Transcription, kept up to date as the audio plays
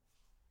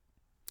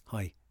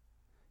Hi,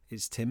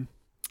 it's Tim,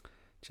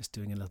 just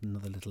doing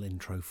another little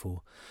intro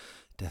for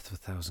Death of a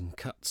Thousand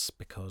Cuts,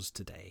 because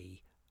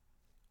today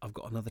I've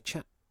got another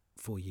chat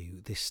for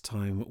you, this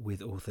time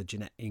with author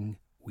Jeanette Ng.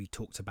 We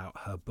talked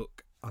about her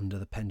book Under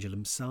the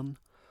Pendulum Sun,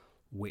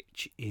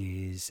 which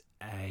is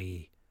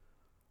a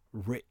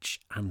rich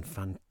and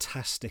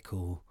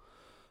fantastical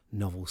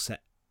novel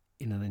set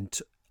in an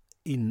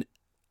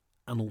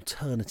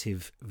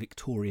alternative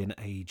Victorian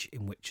age,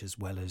 in which, as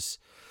well as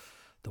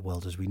the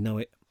world as we know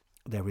it,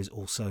 there is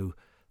also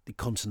the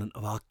continent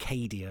of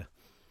Arcadia,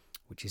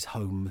 which is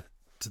home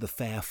to the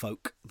fair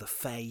folk, the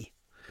Fae,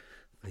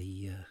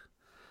 the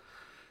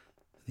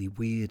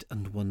weird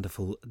and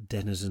wonderful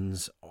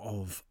denizens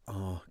of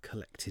our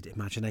collected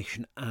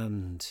imagination.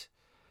 And,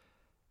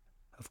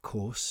 of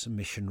course,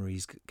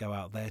 missionaries go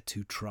out there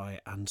to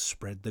try and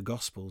spread the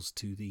Gospels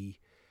to the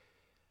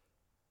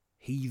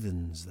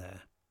heathens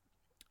there.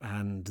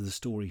 And the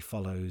story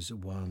follows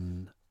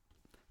one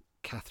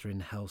Catherine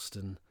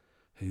Helston,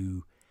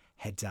 who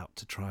heads out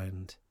to try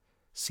and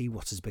see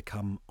what has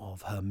become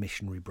of her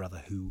missionary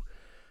brother, who,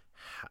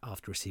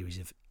 after a series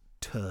of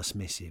terse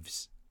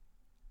missives,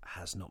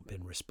 has not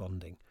been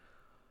responding.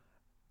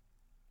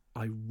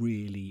 I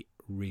really,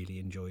 really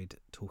enjoyed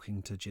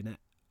talking to Jeanette.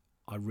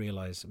 I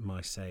realise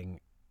my saying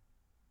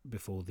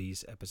before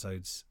these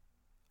episodes,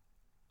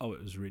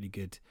 it was really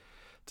good,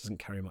 doesn't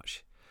carry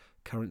much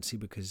currency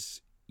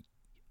because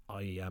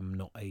I am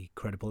not a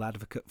credible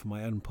advocate for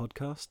my own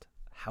podcast.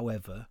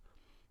 However,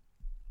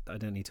 I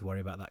don't need to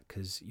worry about that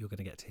because you're going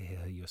to get to hear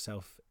her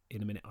yourself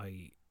in a minute.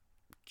 I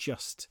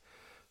just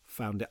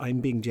found it.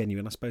 I'm being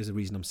genuine. I suppose the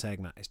reason I'm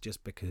saying that is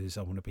just because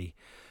I want to be.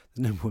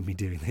 There's no point me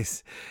doing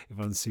this if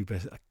I'm super.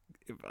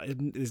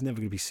 It's never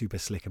going to be super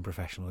slick and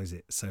professional, is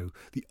it? So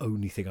the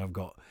only thing I've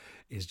got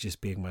is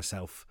just being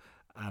myself,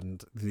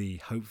 and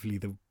hopefully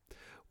the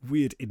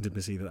weird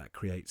intimacy that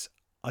creates.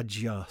 I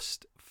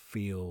just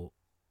feel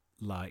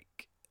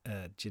like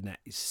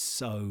Jeanette is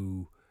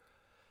so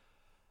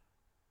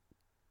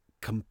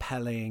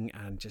compelling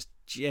and just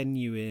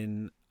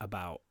genuine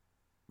about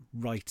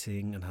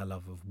writing and her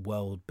love of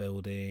world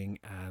building,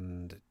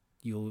 and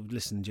you'll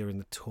listen during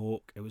the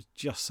talk. It was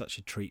just such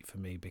a treat for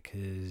me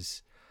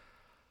because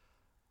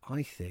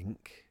I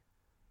think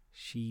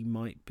she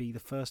might be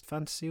the first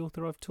fantasy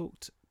author I've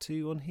talked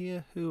to on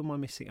here. Who am I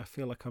missing? I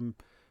feel like I'm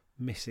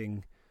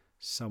missing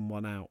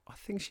someone out. I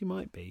think she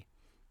might be.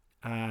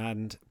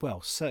 And,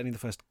 well, certainly the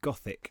first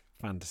gothic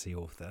fantasy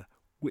author,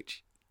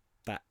 which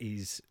that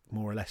is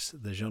more or less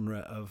the genre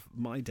of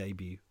my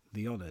debut,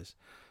 The Honours.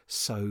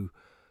 So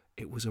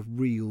it was a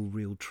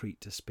real treat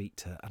to speak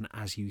to her. And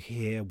as you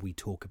hear, we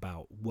talk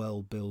about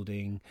world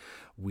building,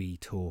 we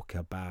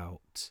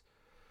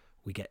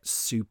get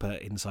super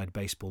inside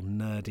baseball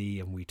nerdy,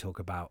 and we talk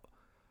about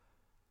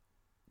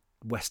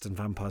Western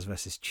vampires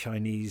versus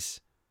Chinese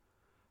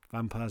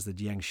vampires, the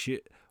Jiangshi.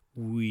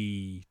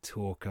 We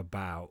talk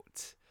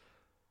about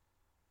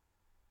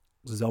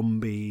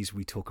zombies,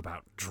 we talk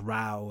about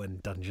drow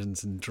and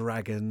Dungeons and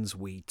Dragons,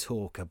 we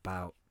talk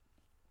about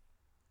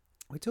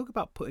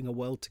putting a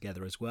world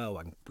together as well,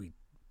 and we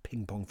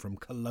ping pong from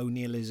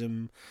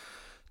colonialism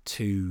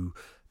to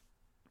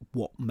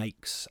what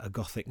makes a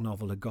gothic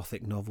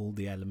novel,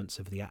 the elements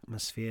of the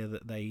atmosphere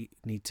that they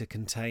need to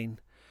contain,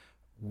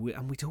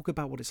 and we talk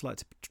about what it's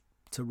like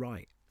to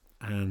write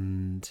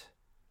and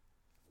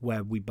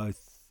where we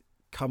both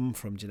come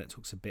from. Jeanette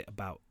talks a bit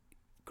about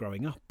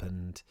growing up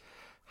and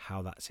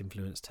how that's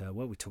influenced her.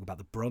 Well, we talk about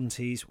the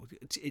Brontes.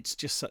 It's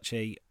just such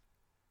a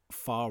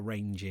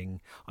far-ranging.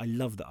 I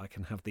love that I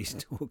can have these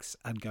talks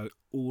and go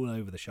all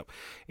over the shop.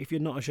 If you're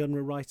not a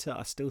genre writer,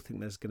 I still think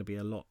there's going to be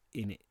a lot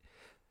in it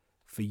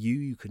for you.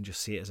 You can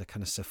just see it as a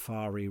kind of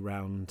safari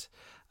round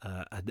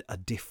a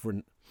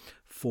different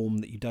form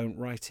that you don't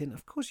write in.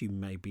 Of course, you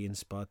may be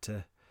inspired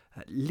to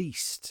at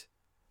least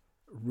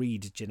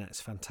read Jeanette's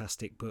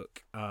fantastic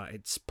book.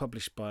 It's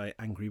published by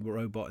Angry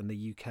Robot in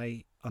the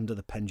UK, Under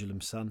the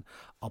Pendulum Sun.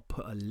 I'll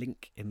put a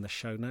link in the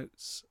show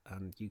notes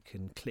and you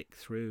can click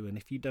through, and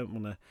if you don't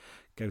want to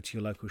go to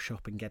your local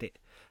shop and get it,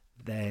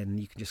 then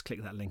you can just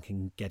click that link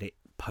and get it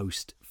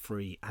post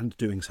free, and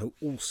doing so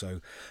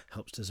also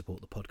helps to support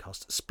the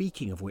podcast.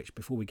 Speaking of which,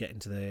 before we get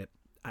into the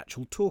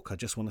actual talk, I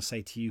just want to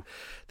say to you,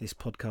 this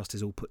podcast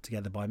is all put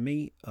together by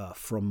me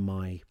from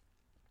my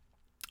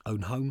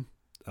own home.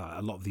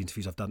 A lot of the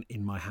interviews I've done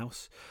in my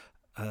house.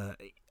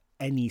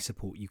 Any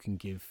support you can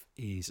give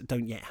is,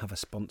 don't yet have a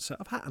sponsor.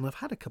 I've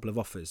had a couple of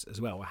offers as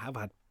well. I have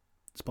had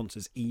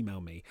sponsors email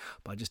me,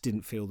 but I just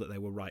didn't feel that they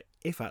were right.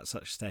 If at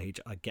such stage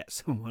I get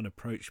someone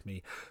approach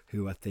me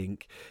who I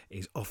think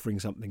is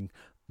offering something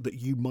that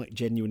you might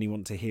genuinely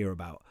want to hear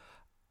about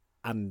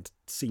and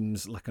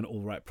seems like an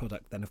all right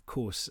product, then of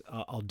course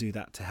I'll do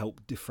that to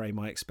help defray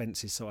my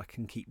expenses, so I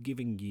can keep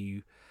giving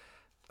you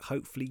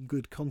hopefully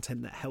good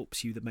content that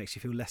helps you, that makes you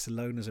feel less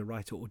alone as a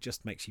writer, or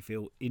just makes you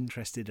feel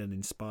interested and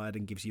inspired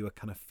and gives you a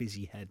kind of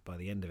fizzy head by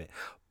the end of it.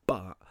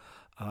 But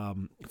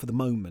for the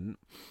moment,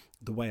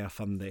 the way I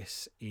fund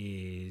this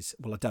is,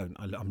 well, I don't.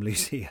 I'm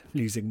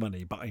losing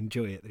money, but I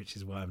enjoy it, which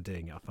is why I'm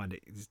doing it. I find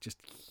it's just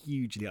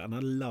hugely, and I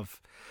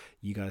love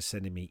you guys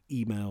sending me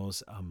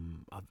emails.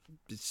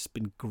 It's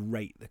been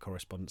great, the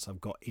correspondence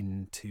I've got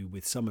into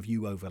with some of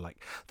you over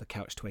like the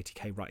Couch to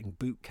 80k writing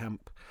boot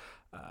camp.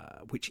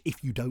 Which,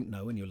 if you don't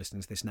know and you're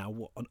listening to this now,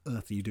 what on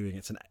earth are you doing?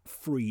 It's a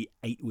free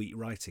 8-week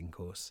writing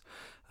course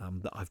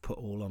that I've put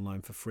all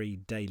online for free,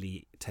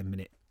 daily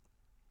 10-minute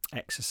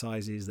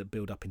exercises that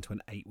build up into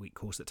an 8-week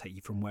course that take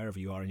you from wherever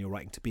you are in your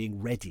writing to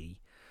being ready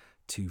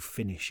to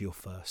finish your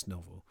first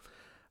novel.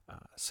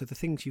 So the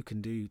things you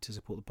can do to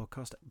support the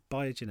podcast: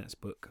 buy Jeanette's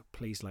book,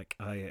 please.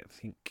 I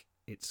think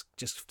it's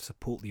just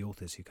support the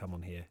authors who come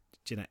on here.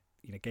 Jeanette,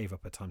 gave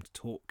up her time to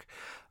talk,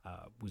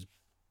 was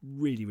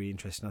really, really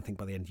interesting. I think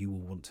by the end you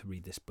will want to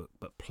read this book,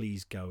 but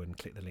please go and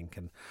click the link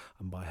and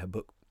buy her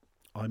book.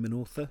 I'm an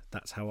author.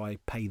 That's how I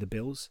pay the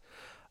bills,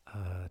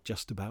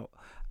 just about.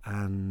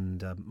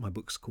 And my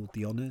book's called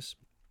The Honours.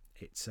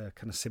 It's a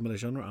kind of similar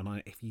genre,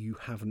 and if you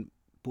haven't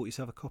bought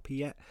yourself a copy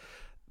yet,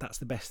 that's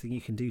the best thing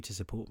you can do to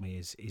support me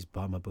is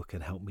buy my book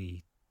and help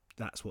me.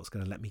 That's what's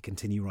going to let me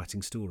continue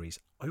writing stories.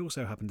 I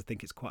also happen to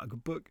think it's quite a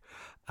good book,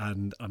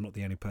 and I'm not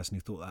the only person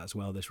who thought that as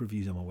well. There's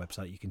reviews on my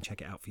website. You can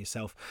check it out for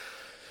yourself.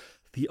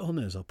 The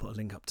Honours, I'll put a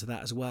link up to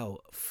that as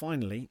well.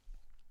 Finally,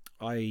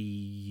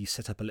 I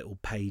set up a little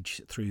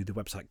page through the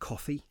website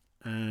Ko-fi,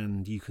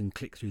 and you can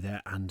click through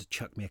there and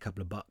chuck me a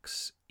couple of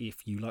bucks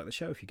if you like the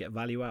show, if you get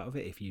value out of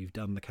it, if you've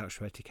done the Couch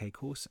to 80k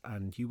course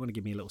and you want to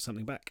give me a little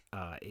something back.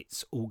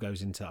 It's all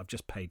goes into, I've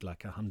just paid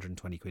like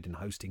 120 quid in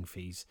hosting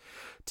fees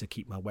to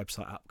keep my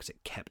website up because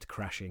it kept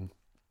crashing.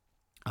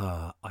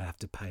 I have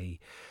to pay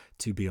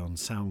to be on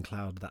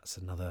SoundCloud. That's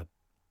another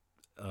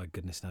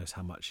goodness knows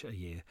how much a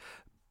year.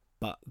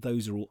 But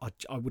those are all,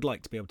 I would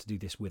like to be able to do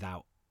this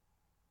without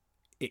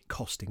it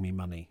costing me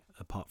money,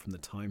 apart from the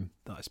time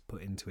that I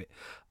put into it.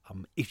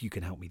 If you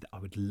can help me, I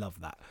would love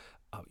that.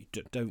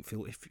 Don't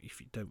feel, if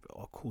you don't,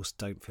 of course,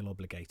 don't feel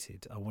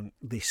obligated. I want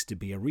this to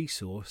be a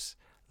resource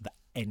that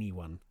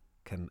anyone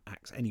can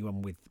access,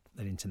 anyone with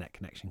an internet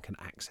connection can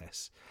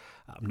access.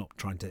 I'm not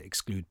trying to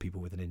exclude people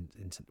with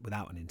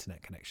without an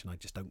internet connection. I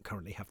just don't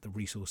currently have the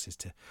resources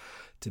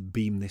to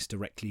beam this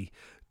directly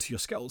to your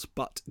skulls,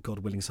 but God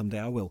willing, someday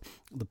I will.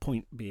 The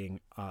point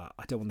being, I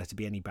don't want there to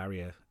be any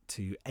barrier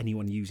to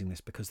anyone using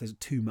this, because there's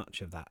too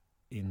much of that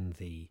in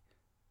the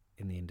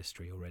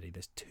industry already.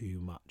 There's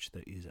too much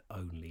that is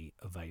only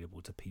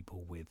available to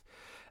people with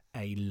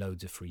A,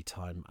 loads of free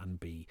time, and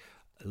B,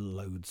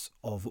 loads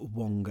of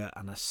wonga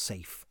and a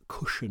safe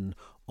cushion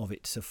of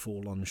it to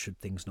fall on should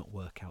things not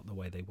work out the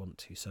way they want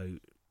to. So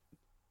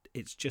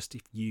it's just,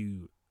 if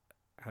you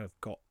have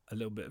got a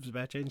little bit of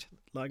spare change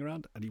lying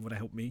around and you want to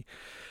help me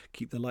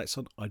keep the lights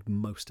on, I'd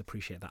most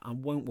appreciate that. I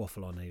won't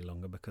waffle on any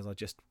longer because I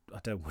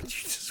don't want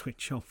you to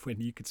switch off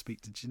when you could speak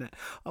to Jeanette.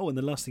 Oh, and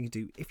the last thing you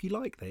do, if you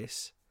like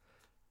this,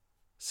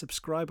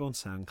 subscribe on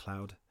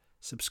SoundCloud,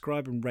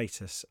 subscribe and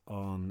rate us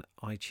on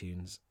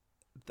iTunes.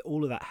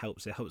 All of that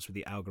helps. It helps with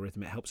the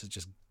algorithm. It helps us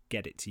just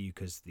get it to you,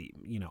 because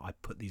I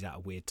put these out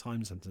at weird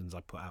times. Sometimes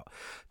I put out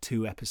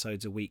 2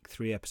 episodes a week,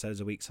 3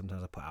 episodes a week.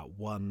 Sometimes I put out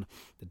 1.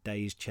 The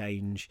days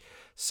change.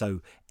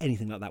 So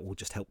anything like that will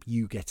just help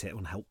you get it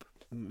and help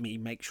me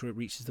make sure it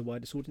reaches the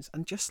widest audience.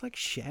 And just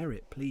share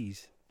it,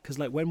 please. Because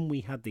when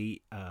we had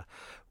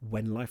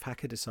when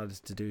Lifehacker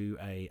decided to do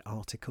a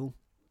article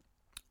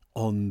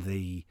on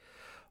the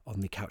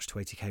Couch to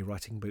 80k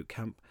writing boot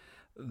camp,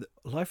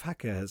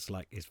 Lifehacker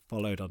is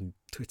followed on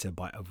Twitter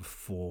by over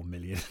 4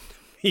 million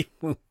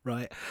people,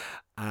 right?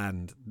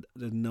 And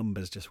the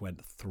numbers just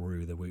went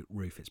through the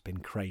roof. It's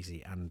been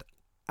crazy. And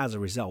as a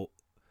result,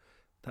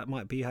 that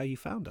might be how you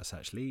found us,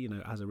 actually.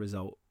 As a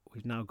result,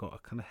 we've now got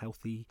a kind of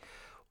healthy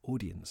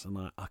audience, and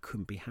I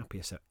couldn't be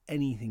happier. So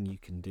anything you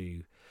can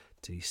do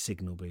to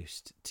signal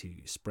boost, to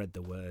spread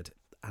the word,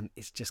 and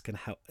it's just going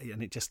to help,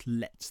 and it just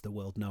lets the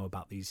world know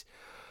about these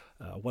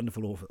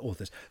wonderful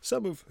authors,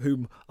 some of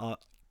whom are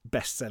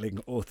best-selling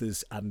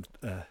authors and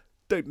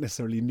don't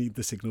necessarily need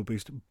the signal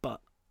boost, but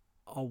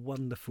are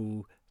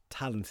wonderful,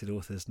 talented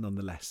authors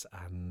nonetheless,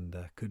 and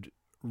could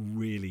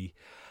really,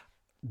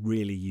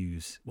 really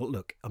use... Well,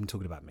 look, I'm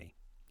talking about me.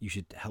 You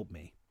should help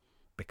me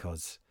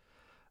because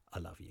I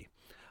love you.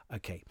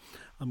 Okay,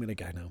 I'm going to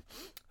go now.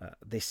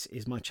 This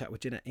is my chat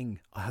with Jeanette Ing.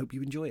 I hope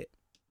you enjoy it.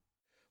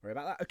 Sorry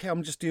about that. Okay,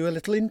 I'm just do a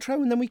little intro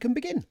and then we can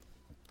begin.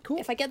 Cool.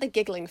 If I get the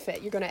giggling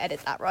fit, you're going to edit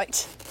that,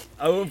 right?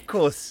 Oh, of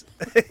course.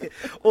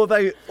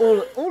 Although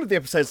all of the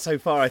episodes so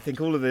far, I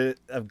think all of the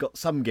have got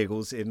some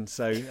giggles in,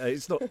 so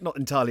it's not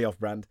entirely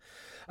off-brand.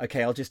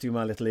 Okay, I'll just do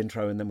my little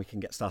intro and then we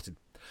can get started.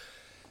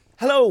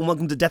 Hello and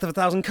welcome to Death of a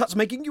Thousand Cuts,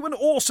 making you an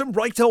awesome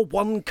writer,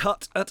 one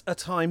cut at a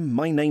time.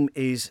 My name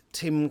is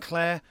Tim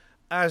Clare.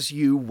 As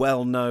you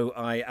well know,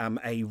 I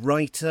am a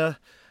writer,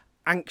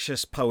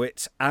 anxious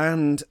poet,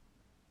 and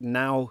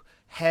now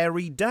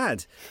hairy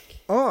dad.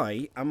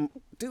 I am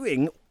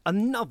doing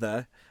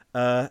another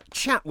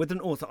chat with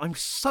an author. I'm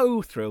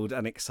so thrilled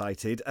and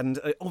excited, and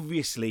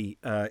obviously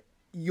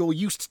you're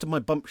used to my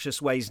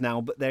bumptious ways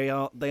now, but they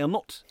are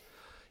not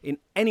in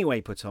any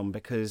way put on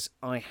because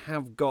I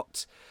have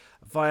got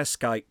via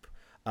Skype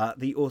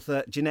the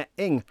author Jeanette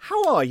Ng.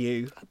 How are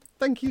you?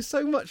 Thank you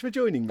so much for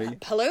joining me.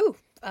 Hello.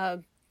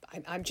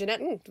 I'm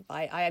Jeanette Ng.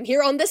 I am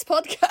here on this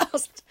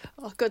podcast.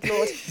 Oh, good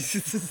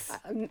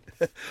Lord.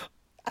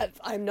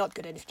 I'm not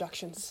good at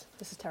introductions.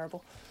 This is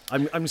terrible.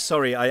 I'm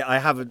sorry. I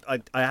have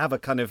a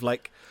kind of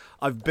like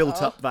I've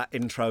built up that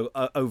intro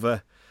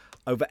over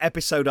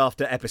episode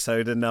after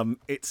episode, and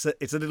it's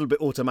a little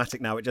bit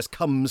automatic now. It just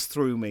comes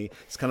through me.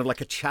 It's kind of like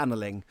a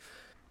channeling.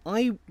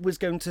 I was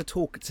going to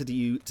talk to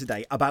you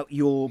today about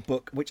your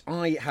book, which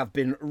I have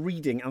been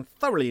reading and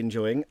thoroughly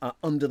enjoying,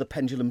 Under the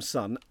Pendulum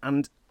Sun.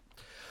 And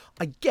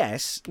I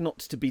guess, not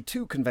to be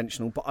too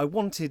conventional, but I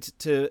wanted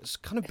to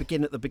kind of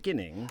begin at the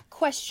beginning.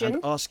 Question.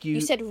 And ask you...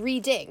 You said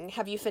reading.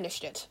 Have you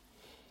finished it?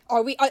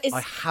 Are we? I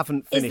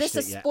haven't finished it yet. Is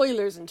this a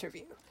spoilers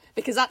interview?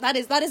 Because that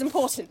is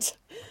important.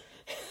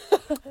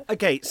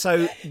 Okay,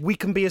 so we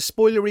can be as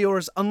spoilery or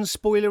as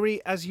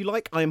unspoilery as you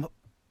like. I'm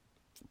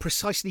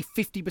precisely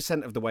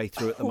 50% of the way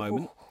through at the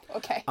moment.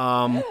 Okay.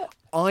 I'm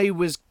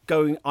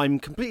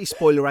completely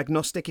spoiler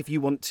agnostic. If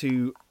you want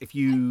to,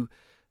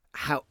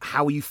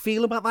 how you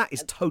feel about that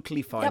is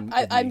totally fine.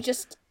 Yep, I'm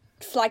just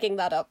flagging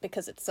that up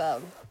because it's a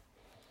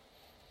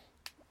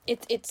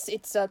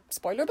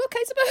spoiler book,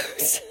 I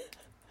suppose.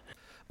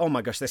 Oh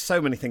my gosh, there's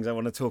so many things I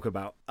want to talk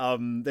about.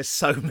 There's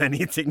so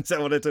many things I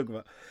want to talk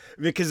about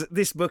because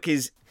this book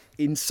is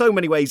in so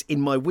many ways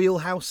in my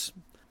wheelhouse.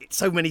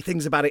 So many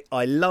things about it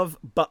I love,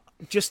 but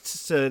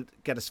just to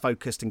get us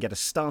focused and get us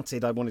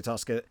started, I wanted to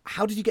ask her,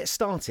 how did you get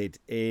started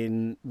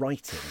in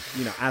writing?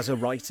 You know, as a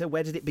writer,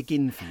 where did it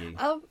begin for you?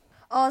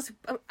 I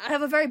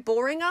have a very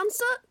boring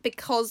answer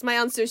because my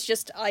answer is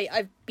just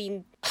I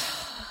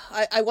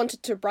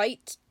wanted to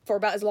write for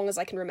about as long as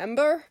I can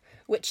remember,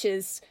 which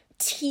is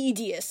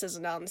tedious as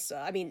an answer.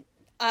 I mean,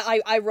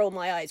 I roll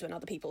my eyes when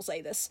other people say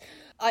this.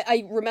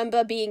 I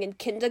remember being in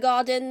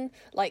kindergarten,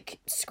 like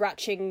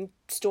scratching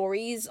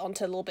stories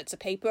onto little bits of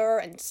paper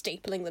and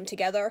stapling them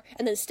together,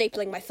 and then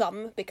stapling my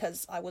thumb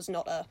because I was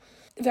not a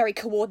very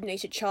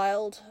coordinated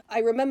child. I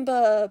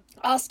remember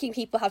asking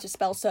people how to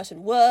spell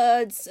certain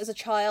words as a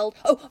child.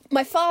 Oh,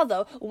 my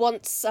father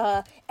once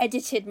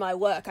edited my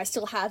work, I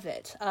still have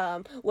it,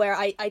 where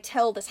I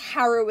tell this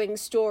harrowing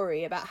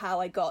story about how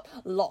I got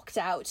locked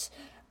out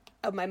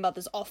of my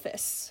mother's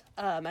office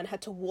and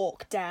had to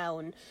walk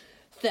down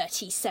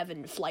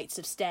 37 flights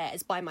of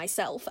stairs by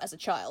myself as a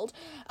child,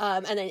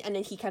 and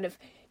then he kind of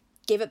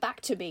gave it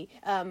back to me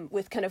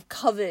with kind of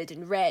covered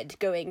in red,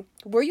 going,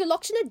 "Were you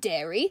locked in a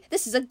dairy?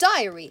 This is a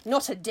diary,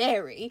 not a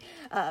dairy,"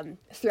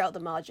 throughout the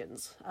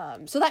margins.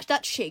 So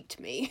that shaped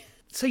me.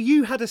 So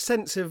you had a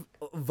sense of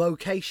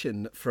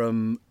vocation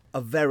from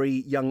a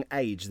very young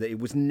age, that it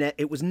was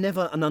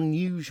never an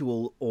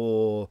unusual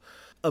or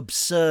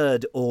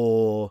absurd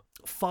or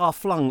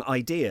far-flung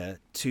idea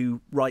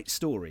to write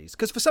stories,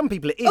 because for some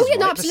people it is. Oh, yeah, right?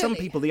 no, For some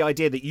people the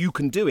idea that you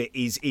can do it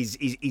is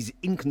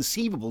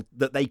inconceivable,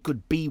 that they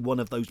could be one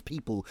of those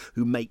people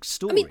who make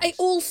stories. I mean, I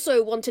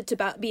also wanted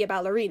to be a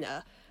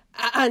ballerina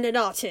and an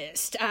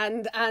artist,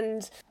 and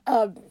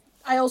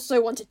I also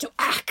wanted to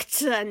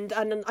act, and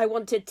I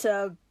wanted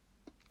to,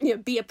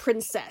 be a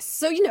princess.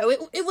 So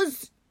it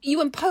was,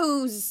 you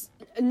impose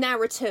a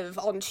narrative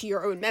onto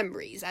your own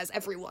memories, as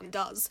everyone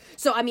does.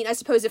 So, I mean, I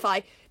suppose if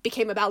I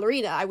became a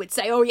ballerina, I would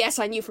say, oh, yes,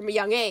 I knew from a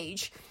young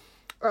age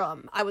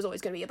I was always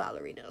going to be a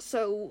ballerina.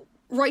 So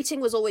writing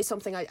was always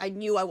something I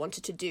knew I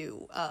wanted to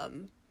do.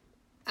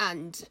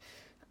 And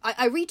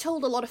I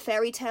retold a lot of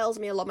fairy tales.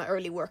 I mean, a lot of my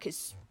early work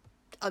is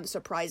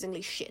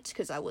unsurprisingly shit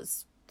because I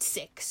was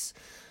 6.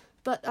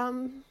 But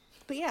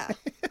yeah.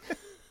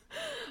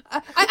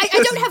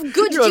 I don't have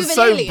good You're juvenilia.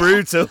 so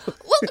brutal.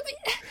 Well, I mean,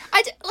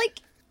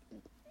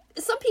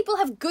 some people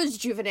have good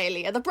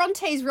juvenilia. The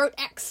Brontes wrote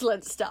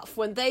excellent stuff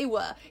when they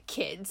were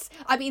kids.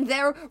 I mean,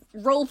 their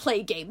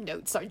role-play game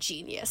notes are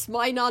genius.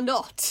 Mine are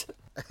not.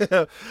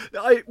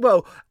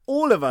 Well,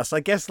 all of us, I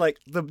guess, like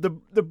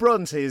the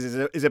Brontes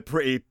is a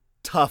pretty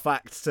tough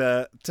act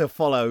to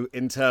follow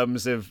in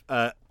terms of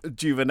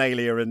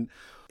juvenilia. And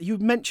you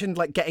mentioned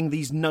like getting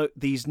these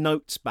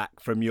notes back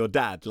from your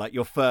dad, like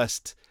your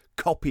first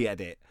copy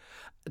edit.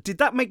 Did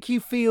that make you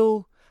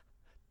feel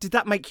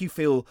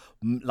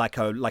like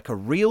a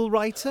real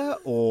writer,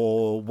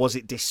 or was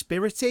it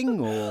dispiriting?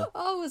 Or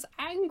Oh, it was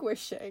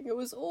anguishing. It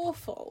was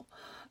awful.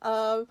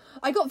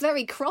 I got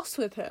very cross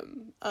with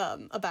him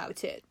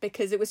about it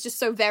because it was just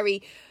so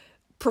very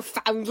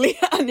profoundly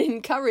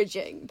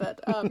unencouraging.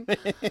 But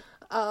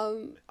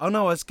oh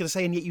no, I was going to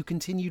say, and yet you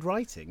continued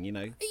writing.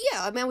 Yeah,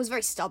 I mean, I was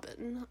very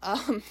stubborn,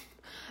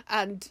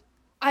 and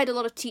I had a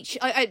lot of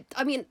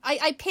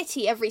I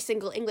pity every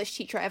single English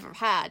teacher I ever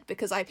had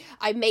because I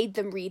made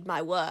them read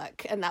my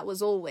work, and that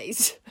was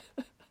always,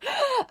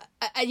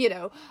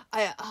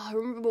 I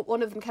remember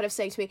one of them kind of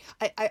saying to me,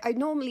 I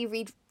normally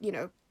read,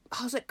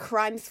 I was like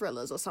crime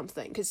thrillers or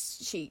something,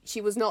 because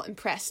she was not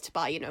impressed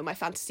by, my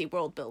fantasy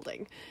world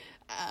building.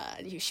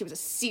 She was a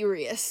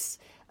serious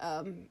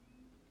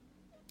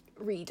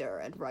reader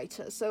and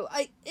writer. So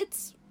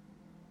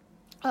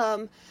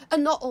and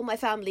not all my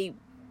family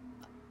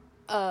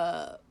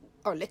are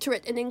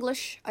literate in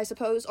English, I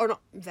suppose, or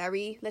not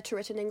very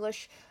literate in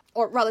English,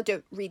 or rather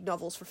don't read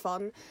novels for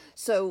fun.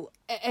 So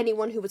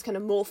anyone who was kind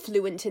of more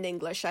fluent in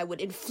English, I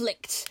would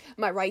inflict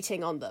my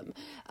writing on them.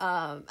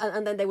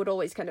 And then they would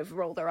always kind of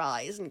roll their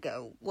eyes and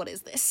go, what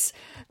is this?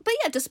 But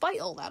yeah, despite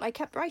all that, I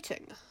kept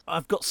writing.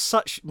 I've got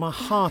my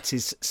heart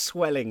is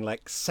swelling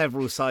like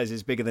several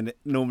sizes bigger than it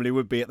normally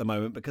would be at the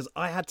moment, because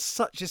I had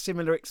such a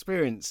similar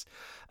experience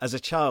as a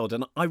child.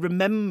 And I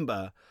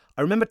remember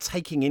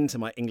taking into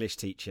my English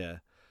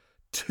teacher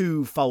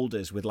 2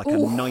 folders with like a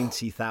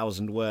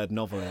 90,000 word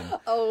novel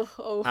in.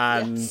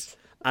 Yes.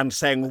 And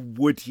saying,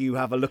 would you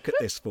have a look at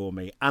this for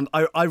me? And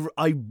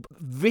I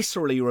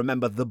viscerally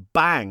remember the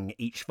bang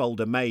each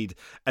folder made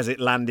as it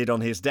landed on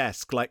his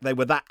desk. Like, they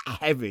were that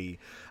heavy.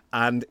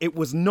 And it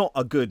was not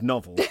a good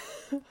novel.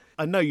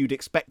 I know you'd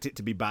expect it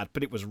to be bad,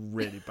 but it was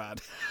really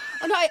bad.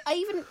 And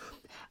I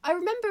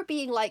remember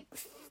being like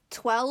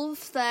 12,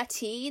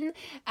 13,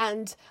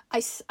 and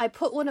I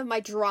put one of my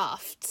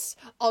drafts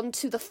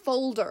onto the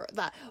folder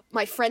that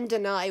my friend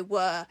and I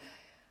were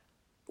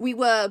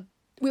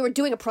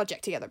doing a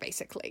project together,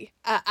 basically.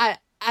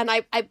 And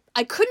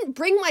I couldn't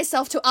bring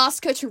myself to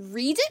ask her to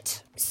read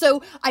it,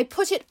 so I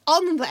put it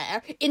on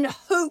there in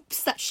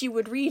hopes that she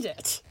would read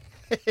it.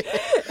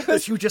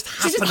 That you just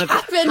happen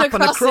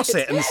across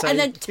it and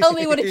then tell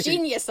me what a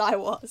genius I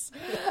was.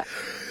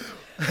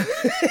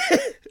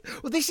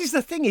 Well, this is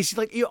the thing, is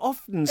like you're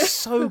often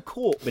so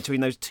caught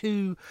between those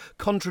two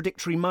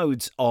contradictory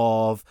modes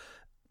of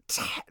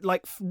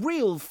like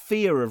real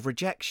fear of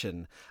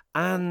rejection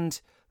and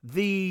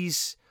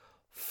these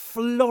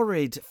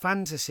florid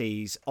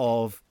fantasies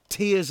of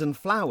tears and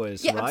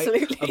flowers, yeah, right?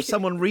 Absolutely. Of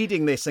someone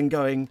reading this and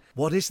going,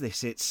 what is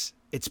this? It's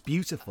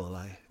beautiful.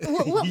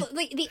 Well,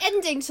 the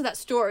ending to that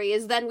story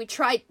is then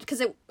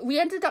we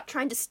ended up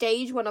trying to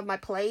stage one of my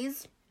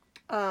plays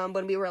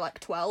when we were like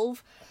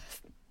 12.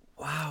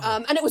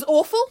 Wow. And it was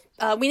awful.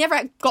 We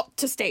never got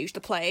to stage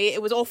the play.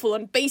 It was awful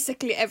on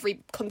basically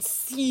every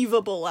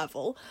conceivable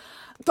level.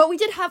 But we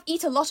did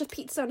eat a lot of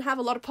pizza and have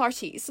a lot of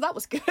parties, so that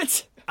was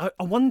good. I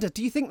wonder,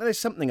 do you think there's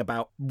something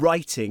about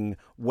writing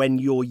when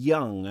you're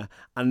young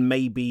and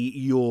maybe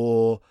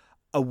your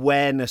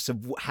awareness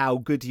of how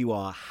good you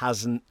are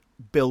hasn't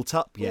built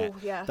up yet? Ooh,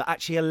 yeah. That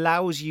actually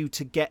allows you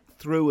to get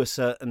through a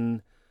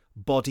certain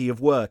body of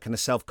work and a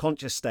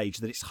self-conscious stage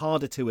that it's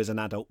harder to as an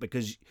adult,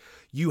 because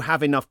you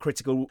have enough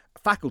critical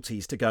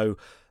faculties to go,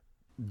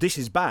 this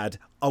is bad,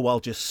 I'll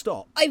just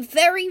stop. I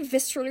very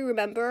viscerally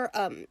remember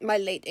my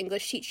late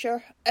English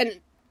teacher,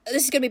 and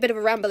this is going to be a bit of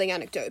a rambling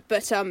anecdote,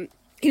 but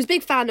he was a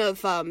big fan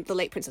of the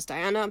late Princess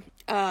Diana,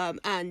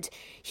 and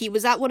he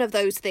was at one of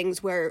those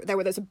things where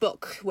there's a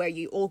book where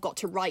you all got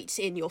to write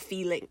in your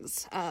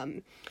feelings,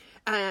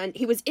 and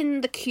he was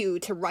in the queue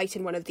to write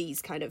in one of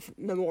these kind of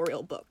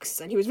memorial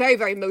books, and he was very,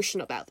 very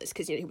emotional about this,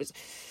 because he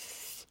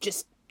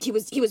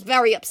was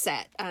very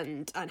upset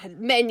and had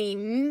many,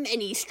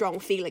 many strong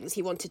feelings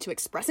he wanted to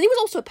express. And he was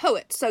also a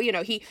poet, so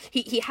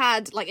he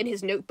had like in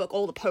his notebook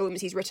all the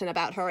poems he's written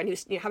about her, and he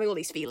was having all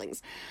these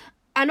feelings,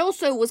 and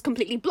also was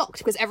completely blocked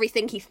because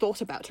everything he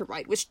thought about to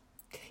write was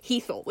he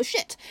thought was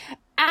shit.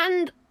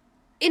 And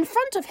in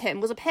front of him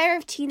was a pair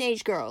of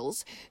teenage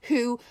girls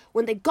who,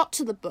 when they got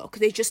to the book,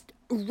 they just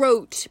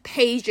wrote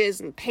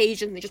pages and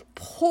pages, and they just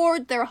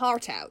poured their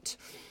heart out.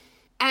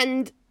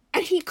 And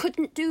he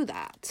couldn't do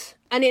that.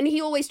 And then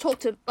he always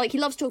he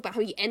loves to talk about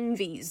how he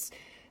envies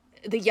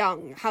the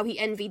young, how he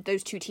envied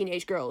those 2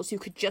 teenage girls who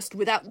could just,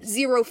 without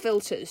zero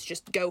filters,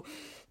 just go,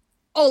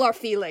 all our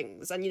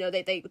feelings, and,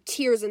 they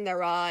tears in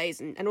their eyes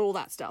and all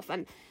that stuff.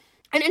 And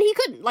he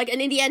couldn't,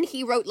 and in the end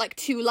he wrote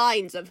 2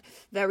 lines of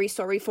very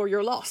sorry for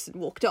your loss and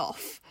walked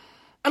off.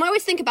 And I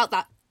always think about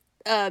that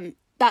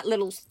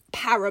little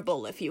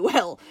parable, if you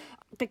will,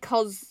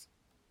 because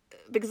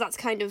that's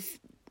kind of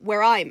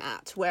where I'm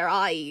at, where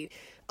I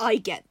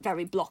get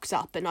very blocked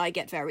up, and I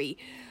get very,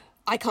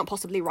 I can't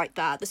possibly write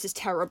that, this is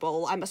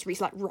terrible, I must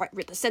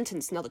write the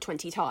sentence another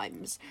 20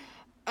 times.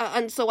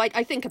 And so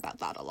I think about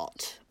that a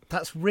lot.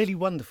 That's really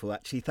wonderful,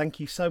 actually. Thank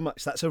you so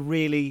much. I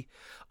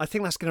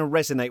think that's going to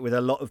resonate with a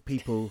lot of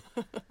people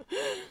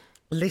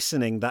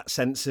listening, that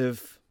sense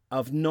of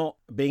not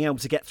being able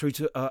to get through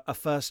to a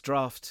first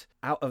draft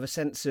out of a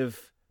sense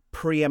of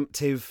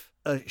preemptive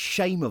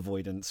shame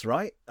avoidance,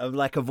 right? Of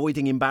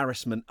avoiding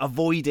embarrassment,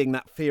 avoiding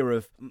that fear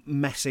of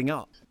messing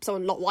up.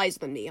 Someone a lot wiser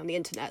than me on the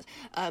internet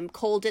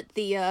called it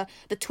the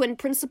twin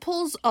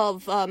principles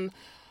of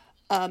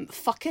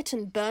fuck it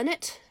and burn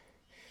it.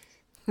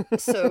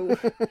 So,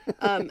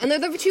 and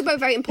they're 2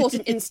 very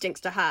important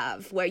instincts to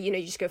have, where,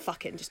 you just go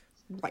fuck it and just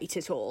write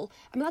it all.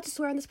 I'm allowed to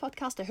swear on this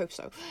podcast? I hope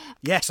so.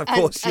 Yes, of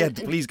course.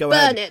 Please go burn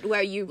ahead. Burn it,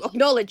 where you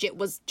acknowledge it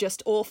was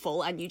just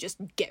awful and you just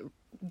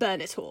burn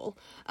it all.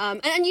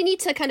 And you need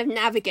to kind of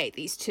navigate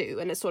these 2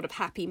 in a sort of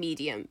happy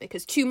medium,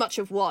 because too much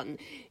of one,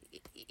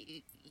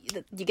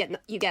 you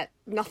get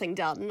nothing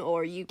done,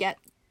 or you get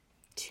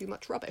too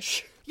much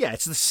rubbish. Yeah,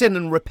 it's the sin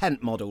and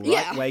repent model, right?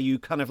 Yeah. Where you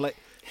kind of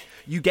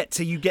you get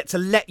to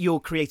let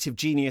your creative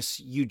genius,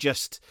 you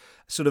just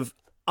sort of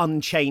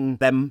unchain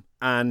them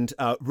and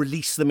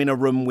release them in a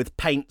room with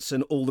paints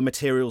and all the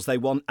materials they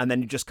want, and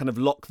then you just kind of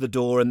lock the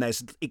door and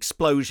there's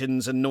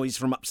explosions and noise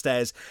from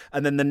upstairs,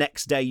 and then the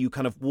next day you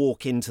kind of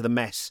walk into the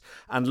mess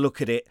and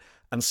look at it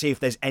and see if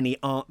there's any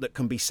art that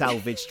can be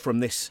salvaged from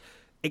this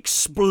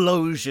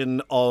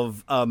explosion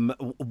of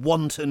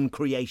wanton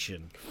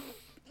creation.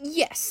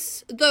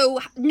 Yes, though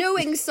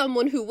knowing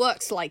someone who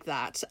works like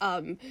that,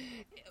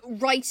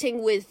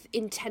 writing with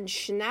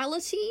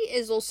intentionality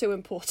is also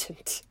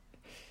important.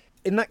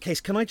 In that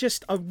case,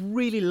 I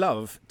really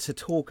love to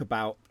talk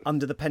about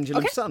Under the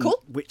Pendulum Sun,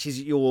 cool. which is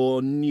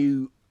your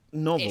new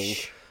novel.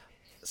 Ish.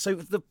 So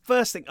the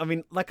first thing, I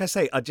mean, like I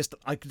say,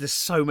 there's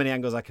so many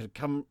angles I could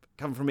come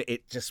from it.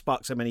 It just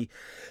sparks so many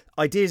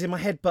ideas in my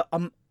head. But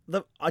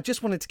I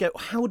just wanted to go,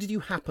 how did you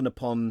happen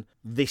upon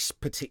this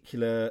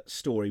particular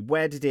story?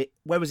 Where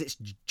was its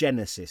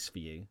genesis for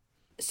you?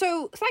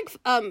 So,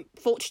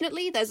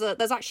 fortunately, there's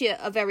actually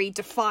a very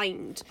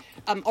defined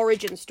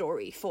origin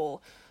story for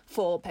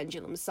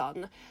Pendulum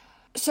Sun.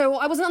 So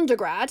I was an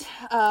undergrad,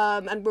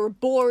 and we were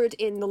bored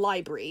in the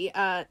library,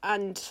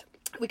 and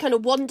we kind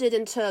of wandered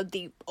into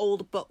the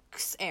old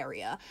books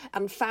area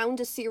and found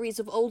a series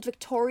of old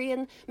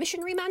Victorian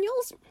missionary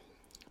manuals.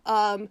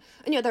 And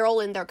they're all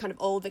in their kind of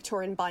old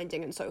Victorian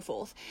binding and so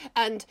forth.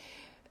 And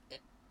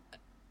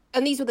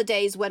these were the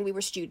days when we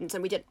were students,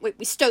 and we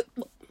still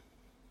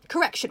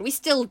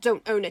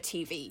don't own a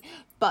TV,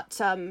 but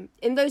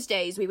in those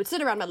days we would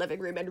sit around my living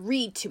room and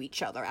read to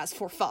each other as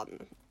for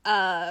fun.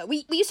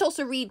 We used to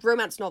also read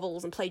romance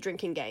novels and play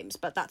drinking games,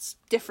 but that's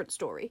a different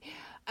story.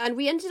 And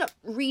we ended up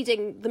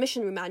reading the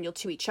missionary manual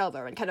to each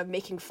other and kind of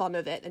making fun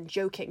of it and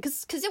joking,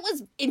 because it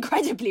was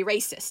incredibly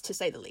racist, to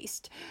say the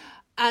least.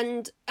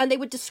 And they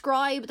would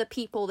describe the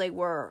people they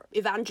were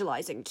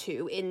evangelizing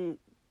to in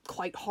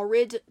quite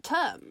horrid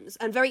terms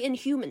and very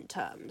inhuman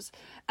terms.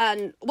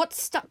 And what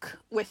stuck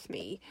with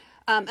me,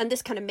 and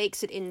this kind of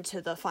makes it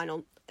into the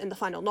final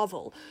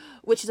novel,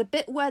 which is a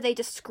bit where they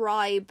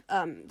describe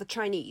the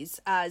Chinese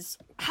as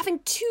having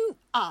 2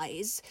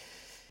 eyes,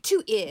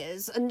 2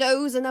 ears, a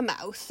nose and a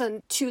mouth,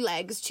 and 2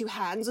 legs, 2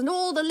 hands, and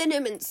all the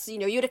lineaments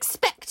you'd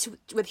expect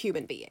with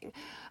human being.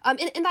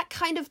 In that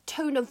kind of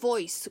tone of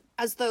voice,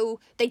 as though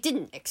they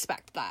didn't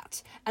expect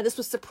that, and this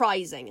was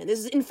surprising, and this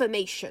is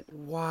information.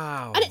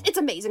 Wow. And it's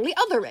amazingly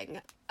othering.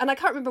 And I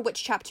can't remember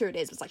which chapter it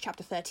is. It's like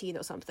chapter 13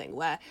 or something,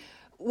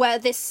 where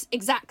this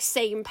exact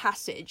same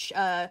passage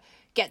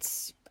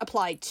gets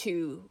applied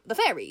to the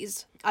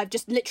fairies. I've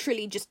just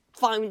literally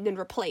found and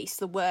replaced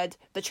the word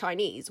the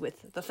Chinese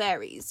with the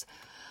fairies.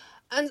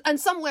 And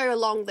somewhere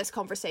along this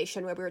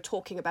conversation where we were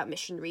talking about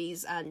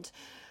missionaries and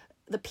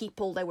the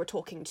people they were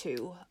talking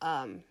to,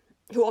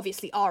 who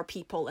obviously are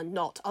people and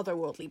not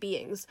otherworldly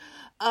beings,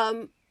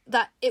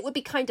 that it would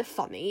be kind of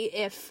funny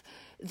if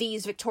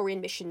these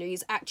Victorian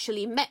missionaries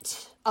actually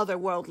met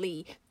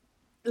otherworldly,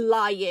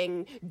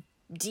 lying,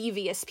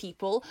 devious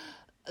people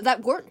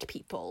that weren't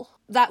people,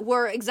 that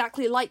were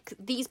exactly like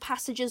these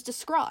passages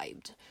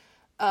described.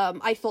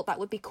 I thought that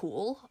would be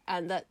cool,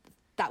 and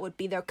that would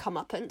be their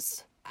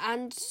comeuppance.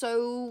 And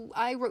so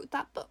I wrote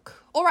that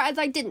book. Or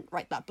I didn't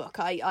write that book.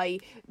 I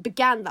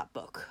began that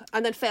book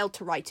and then failed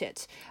to write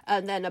it.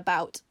 And then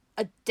about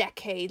a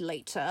decade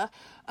later,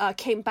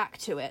 came back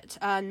to it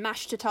and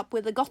mashed it up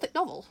with a Gothic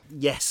novel.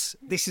 Yes,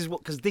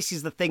 because this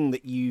is the thing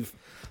that you've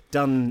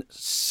done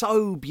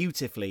so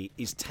beautifully,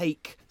 is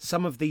take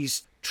some of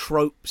these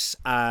tropes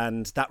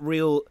and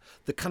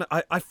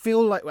I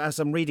feel like as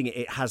I'm reading it,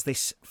 it has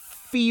this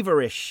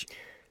feverish,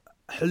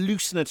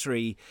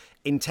 hallucinatory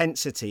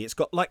intensity. It's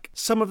got like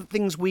some of the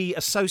things we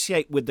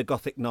associate with the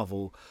Gothic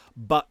novel,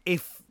 but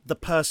if the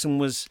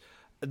protagonist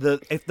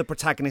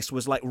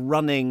was like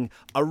running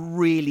a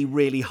really,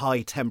 really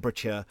high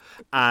temperature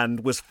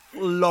and was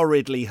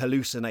floridly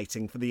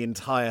hallucinating for the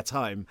entire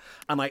time.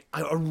 And I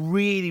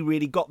really,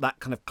 really got that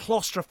kind of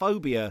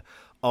claustrophobia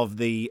of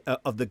the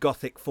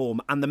Gothic form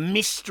and the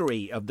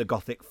mystery of the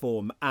Gothic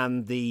form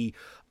and the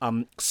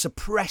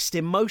suppressed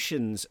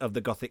emotions of the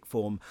Gothic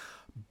form,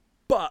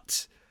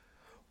 but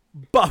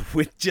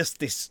with just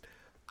this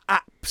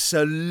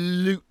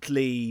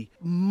absolutely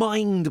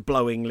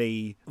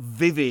mind-blowingly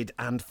vivid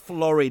and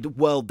florid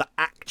world that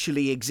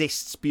actually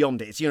exists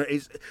beyond it.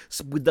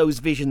 It's with those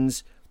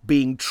visions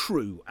being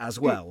true as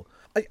well.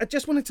 I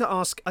just wanted to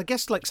ask, I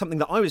guess, like something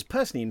that I was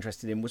personally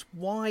interested in was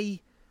why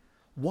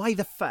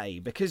the Fae?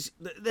 Because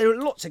there are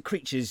lots of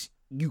creatures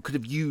you could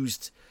have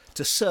used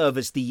to serve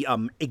as the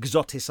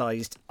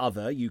exoticized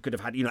other. You could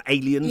have had,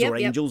 aliens or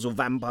angels or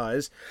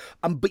vampires.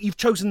 But you've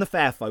chosen the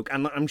fair folk,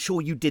 and I'm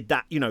sure you did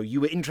that.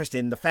 You were interested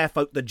in the fair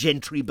folk, the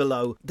gentry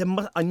below.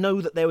 I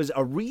know that there was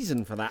a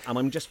reason for that, and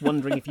I'm just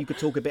wondering if you could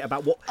talk a bit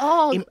about what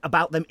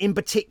about them in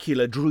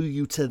particular drew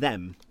you to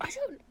them. I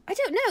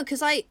don't know,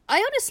 because I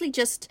honestly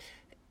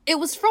it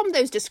was from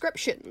those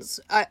descriptions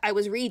I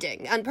was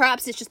reading, and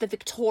perhaps it's just the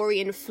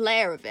Victorian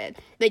flair of it.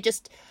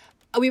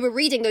 we were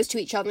reading those to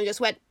each other and just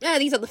went,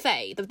 these are the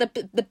Fae.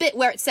 The bit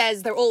where it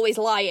says they're always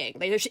lying,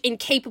 they're just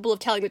incapable of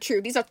telling the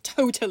truth, these are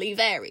totally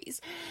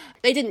fairies.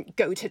 They didn't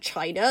go to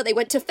China, they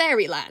went to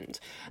Fairyland.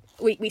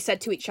 We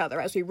said to each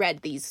other as we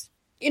read these,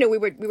 we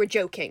were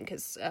joking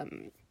because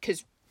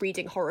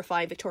reading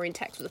horrifying Victorian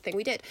text was a thing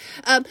we did.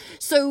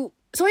 So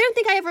I don't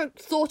think I ever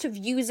thought of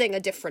using a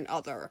different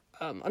other,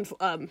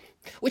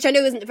 which I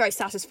know isn't a very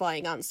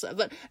satisfying answer,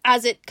 but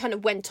as it kind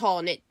of went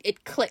on,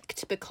 it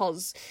clicked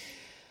because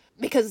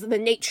the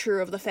nature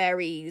of the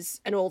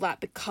fairies and all that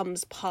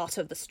becomes part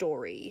of the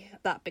story.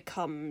 That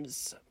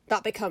becomes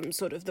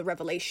sort of the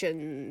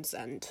revelations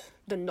and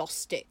the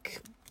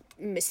Gnostic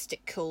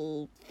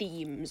mystical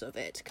themes of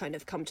it kind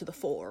of come to the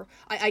fore.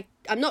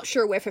 I'm not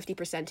sure where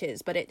 50%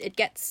 is, but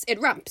it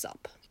ramps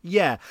up.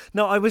 Yeah,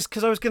 no, I was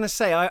going to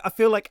say, I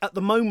feel like at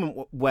the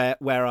moment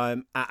where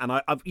I'm at, and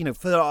I've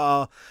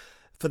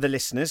for the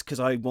listeners, because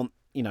I want,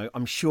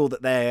 I'm sure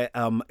that they're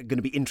going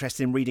to be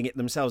interested in reading it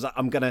themselves.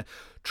 I'm going to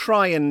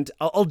try and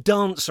I'll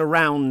dance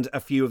around a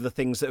few of the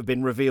things that have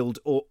been revealed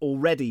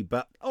already.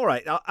 But all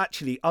right,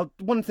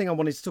 one thing I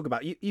wanted to talk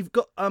about. You've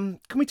got. Can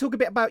we talk a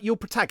bit about your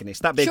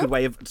protagonist? That'd be a good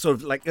way of sort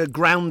of like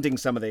grounding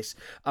some of this.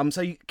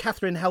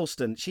 Catherine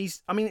Helston.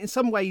 She's. I mean, in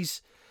some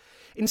ways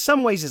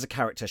as a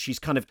character, she's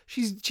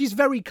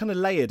very kind of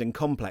layered and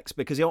complex,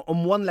 because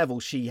on one level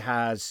she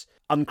has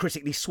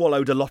uncritically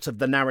swallowed a lot of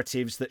the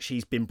narratives that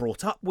she's been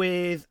brought up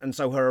with, and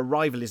so her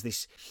arrival is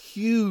this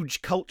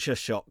huge culture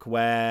shock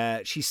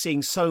where she's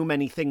seeing so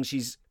many things.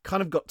 She's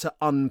kind of got to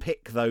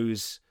unpick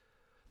those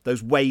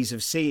ways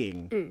of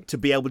seeing to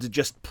be able to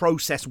just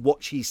process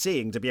what she's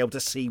seeing, to be able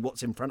to see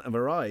what's in front of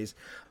her eyes.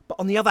 But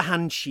on the other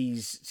hand,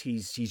 she's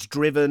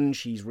driven,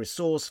 she's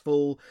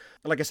resourceful.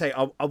 Like I say,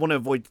 I want to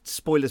avoid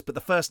spoilers, but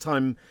the first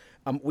time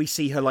we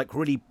see her like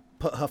really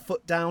put her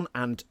foot down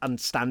and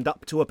stand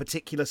up to a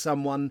particular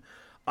someone,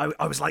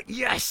 I was like,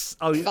 yes!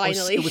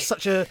 Finally. It was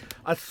such a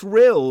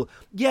thrill.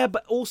 Yeah,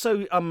 but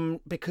also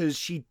because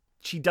she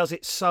does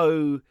it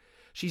so...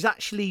 She's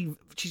actually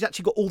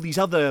got all these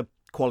other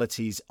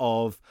qualities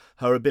of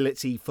her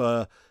ability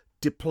for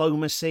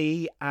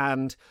diplomacy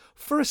and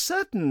for a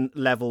certain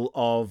level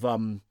of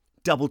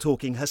double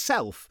talking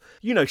herself.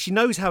 She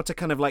knows how to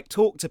kind of like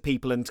talk to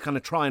people and kind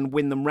of try and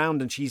win them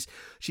round, and she's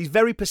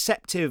very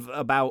perceptive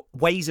about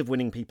ways of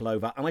winning people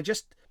over. And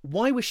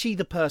why was she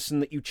the person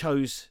that you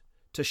chose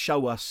to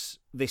show us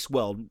this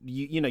world?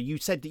 You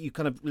said that you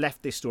kind of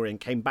left this story and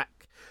came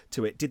back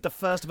to it. Did the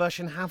first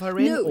version have her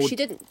in? No, she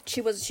didn't.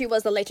 She was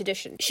the late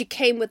edition. She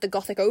came with the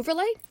Gothic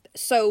overlay.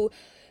 So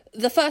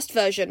the first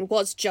version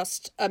was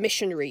just a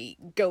missionary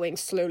going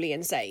slowly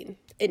insane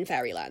in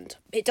Fairyland.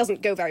 It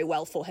doesn't go very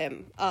well for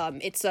him.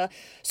 It's a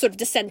sort of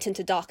descent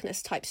into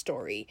darkness type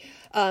story.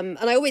 And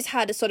I always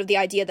had a sort of the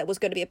idea that was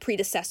going to be a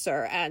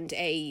predecessor and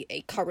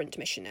a current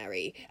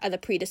missionary, and the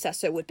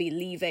predecessor would be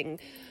leaving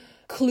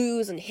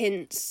clues and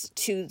hints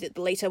to the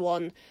later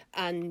one,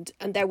 and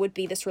there would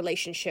be this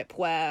relationship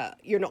where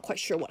you're not quite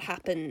sure what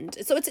happened.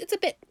 So it's a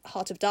bit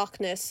Heart of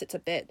Darkness. It's a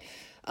bit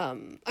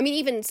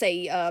even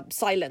say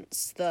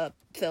Silence, the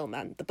film,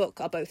 and the book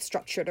are both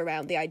structured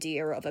around the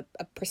idea of a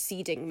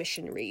preceding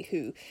missionary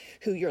who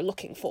you're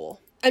looking for.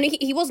 And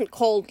he wasn't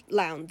called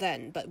Lound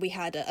then, but we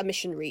had a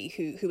missionary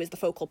who is the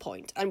focal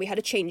point, and we had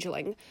a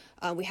changeling,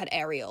 we had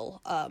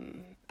Ariel.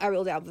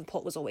 Ariel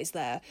Davenport was always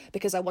there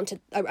because I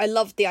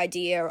loved the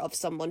idea of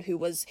someone who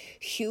was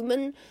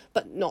human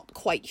but not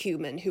quite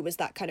human, who was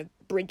that kind of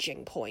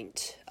bridging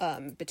point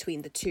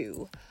between the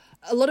two.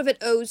 A lot of it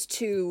owes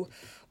to,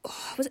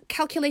 was it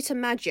Calculator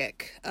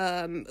Magic?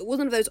 It was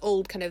one of those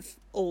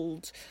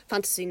old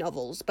fantasy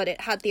novels, but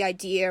it had the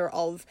idea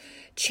of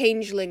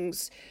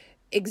changelings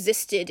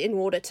existed in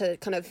order to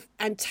kind of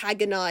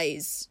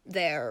antagonize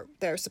their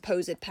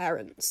supposed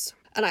parents.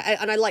 And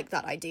I like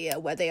that idea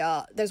where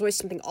there's always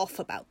something off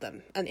about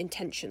them, and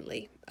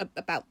intentionally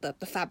about the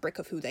fabric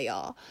of who they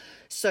are.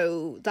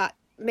 So that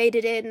made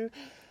it in.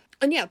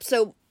 And yeah,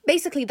 so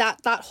basically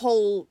that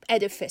whole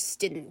edifice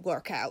didn't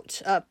work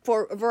out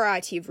for a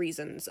variety of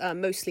reasons,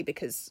 mostly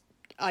because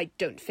I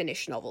don't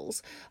finish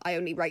novels. I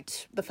only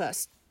write the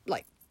first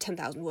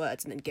 10,000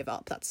 words and then give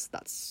up.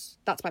 That's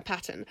my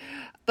pattern.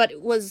 But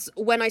it was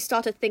when I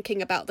started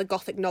thinking about the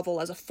Gothic novel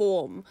as a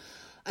form,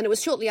 and it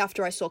was shortly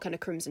after I saw kind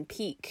of Crimson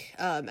Peak,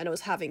 and I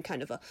was having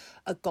kind of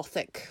a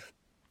Gothic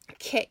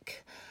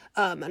kick.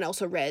 And I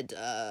also read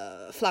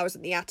Flowers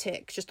in the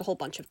Attic, just a whole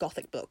bunch of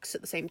Gothic books at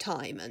the same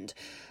time, and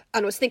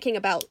I was thinking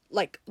about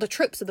the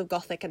tropes of the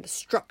Gothic and the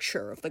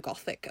structure of the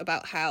Gothic,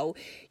 about how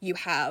you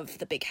have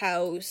the big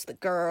house, the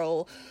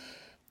girl,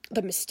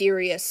 the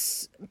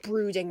mysterious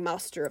brooding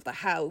master of the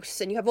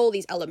house, and you have all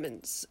these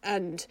elements,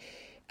 and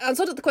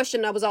sort of the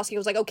question I was asking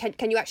was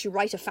can you actually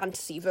write a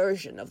fantasy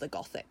version of the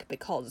Gothic,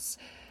 because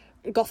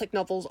Gothic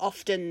novels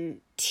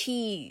often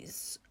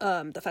tease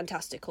the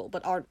fantastical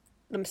but aren't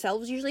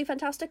themselves usually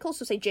fantastical.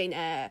 So say Jane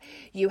Eyre,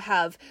 you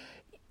have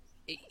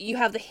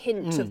the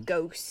hint of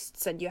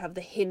ghosts and you have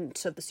the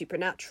hint of the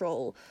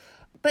supernatural,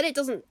 but it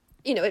doesn't,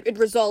 it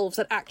resolves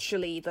that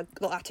actually the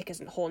attic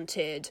isn't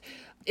haunted,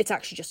 it's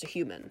actually just a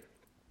human.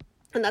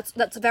 And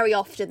that's very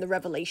often the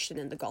revelation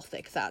in the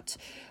Gothic, that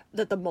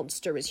the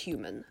monster is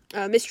human.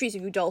 Mysteries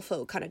of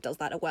Udolpho kind of does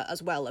that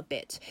as well a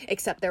bit,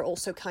 except they're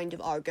also kind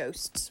of are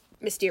ghosts,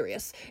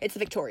 mysterious. It's the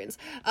Victorians.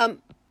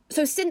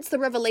 So since the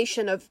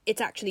revelation of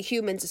it's actually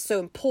humans is so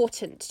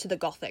important to the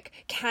Gothic,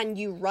 can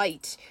you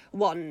write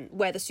one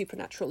where the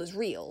supernatural is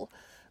real?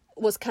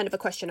 Was kind of a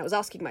question I was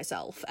asking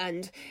myself.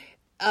 And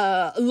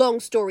long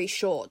story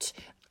short,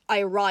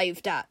 I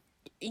arrived at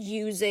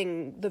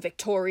using the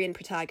Victorian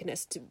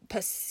protagonist,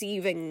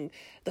 perceiving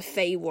the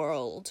Fey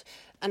world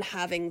and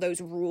having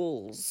those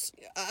rules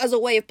as a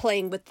way of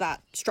playing with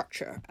that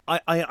structure.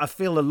 I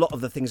feel a lot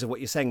of the things of what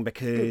you're saying,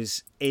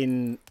 because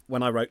when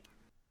I wrote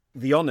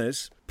The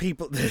Honours,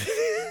 people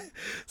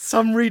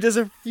some readers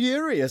are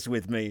furious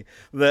with me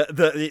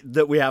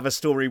that we have a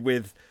story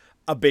with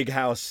a big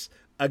house,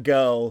 a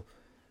girl,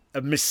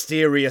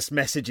 mysterious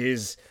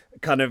messages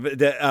kind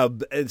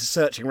of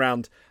searching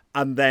around,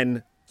 and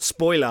then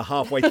spoiler,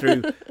 halfway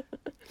through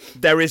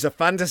there is a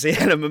fantasy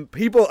element.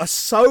 People are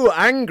so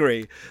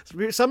angry.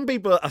 Some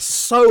people are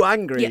so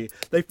angry. Yeah.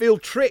 They feel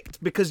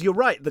tricked, because you're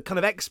right, the kind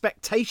of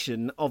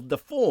expectation of the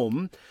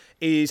form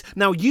is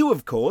now you,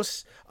 of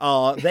course,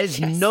 are there's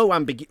yes. no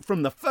ambiguity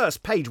from the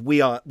first page. We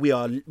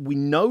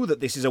know that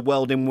this is a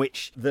world in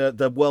which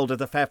the world of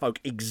the fair folk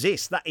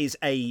exists. That is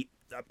a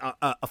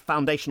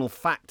foundational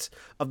fact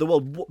of the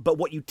world, but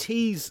what you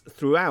tease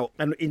throughout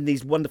and in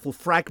these wonderful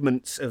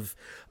fragments of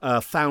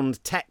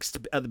found text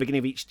at the beginning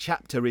of each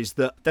chapter is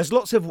that there's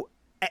lots of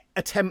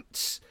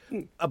attempts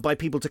by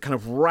people to kind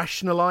of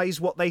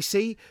rationalize what they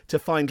see, to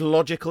find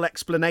logical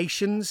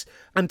explanations,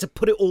 and to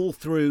put it all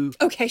through.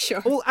 Okay,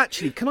 sure. Well,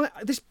 actually,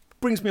 this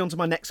brings me on to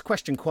my next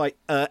question quite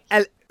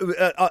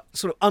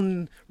sort of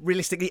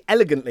unrealistically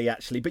elegantly,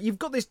 actually. But you've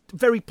got this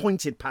very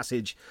pointed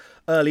passage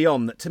early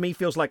on that to me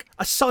feels like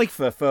a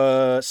cipher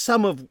for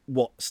some of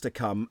what's to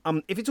come.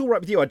 If it's all right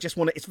with you,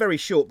 it's very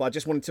short, but I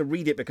just wanted to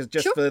read it because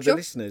just for the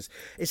listeners.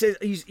 It says,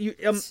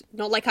 it's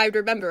not like I would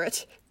remember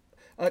it.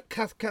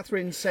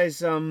 Catherine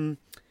says,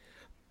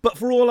 but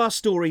for all our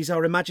stories,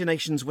 our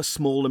imaginations were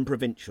small and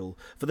provincial.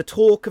 For the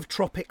talk of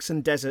tropics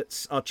and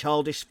deserts, our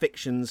childish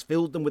fictions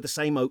filled them with the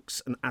same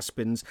oaks and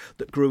aspens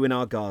that grew in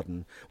our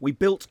garden. We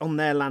built on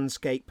their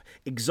landscape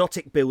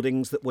exotic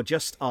buildings that were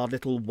just our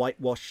little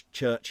whitewashed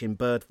church in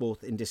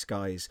Birdforth in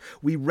disguise.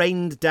 We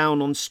rained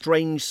down on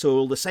strange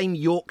soil the same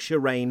Yorkshire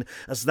rain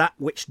as that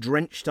which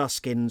drenched our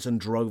skins and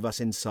drove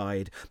us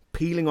inside,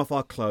 peeling off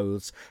our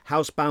clothes,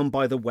 housebound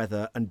by the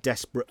weather and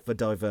desperate for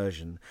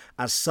diversion.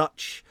 As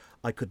such,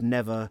 I could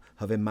never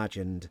have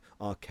imagined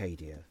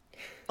Arcadia.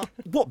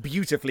 What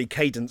beautifully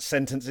cadenced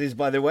sentences,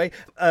 by the way.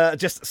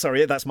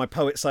 Sorry, that's my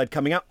poet side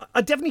coming out. I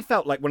definitely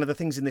felt like one of the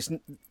things in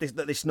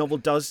this novel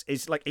does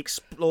is like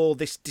explore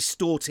this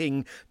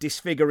distorting,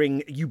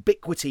 disfiguring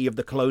ubiquity of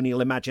the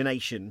colonial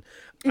imagination.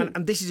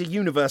 And this is a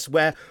universe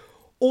where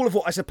all of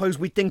what I suppose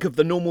we think of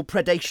the normal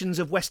predations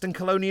of Western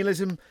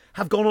colonialism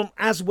have gone on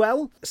as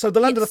well. So the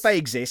Land of the Fae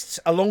exists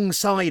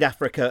alongside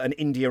Africa and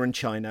India and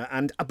China,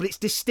 but it's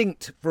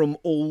distinct from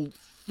all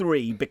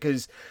three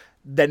because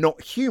they're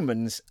not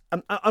humans.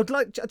 I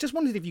just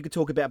wondered if you could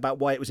talk a bit about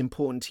why it was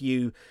important to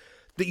you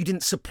that you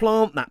didn't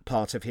supplant that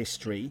part of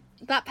history.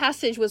 That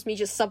passage was me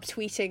just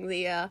subtweeting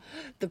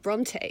the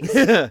Brontes.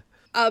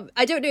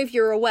 I don't know if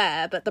you're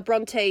aware, but the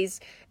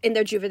Brontes in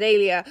their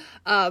Juvenilia,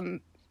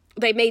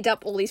 they made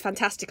up all these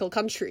fantastical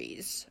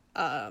countries.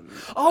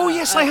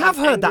 Yes, I have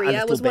heard that a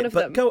little was bit. One of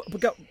them. Go.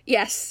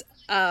 Yes.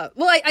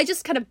 I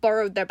just kind of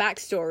borrowed their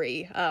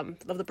backstory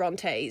of the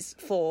Brontes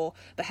for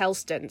the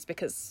Helstons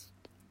because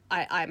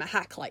I'm a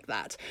hack like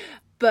that.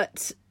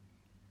 But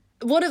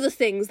one of the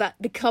things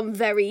that become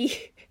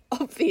very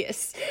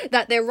obvious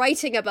that they're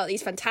writing about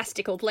these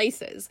fantastical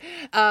places,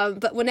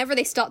 but whenever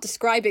they start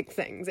describing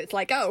things, it's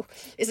like, oh,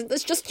 isn't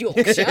this just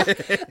Yorkshire?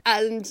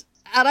 and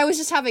I was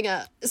just having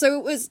so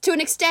it was, to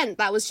an extent,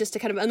 that was just a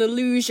kind of an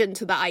allusion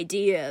to the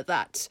idea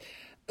that,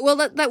 well,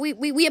 that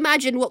we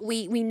imagine what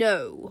we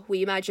know,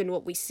 we imagine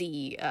what we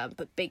see,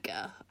 but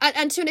bigger,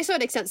 and to a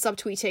certain extent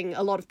subtweeting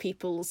a lot of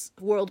people's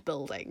world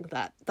building,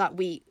 that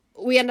we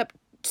end up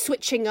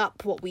switching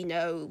up what we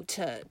know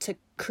to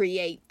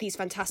create these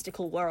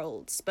fantastical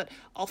worlds, but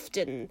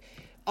often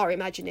our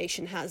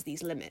imagination has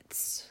these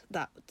limits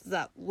that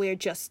we're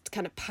just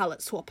kind of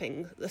palette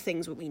swapping the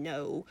things that we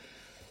know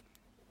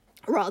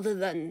rather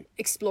than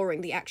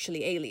exploring the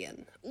actually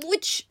alien,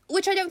 which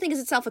I don't think is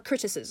itself a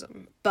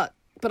criticism, but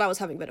I was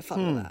having a bit of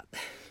fun with that.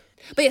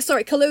 But yeah,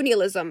 sorry,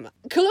 colonialism.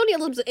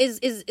 Colonialism is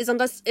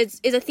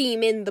a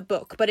theme in the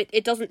book, but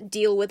it doesn't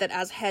deal with it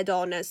as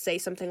head-on as, say,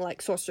 something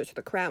like Sorcerer to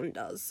the Crown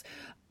does.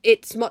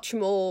 It's much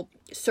more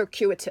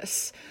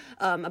circuitous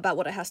about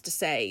what it has to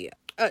say.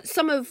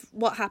 Some of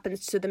what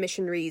happens to the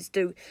missionaries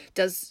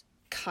does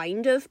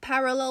kind of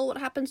parallel what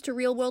happens to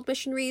real-world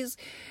missionaries,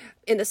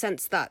 in the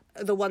sense that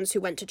the ones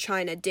who went to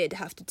China did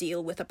have to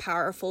deal with a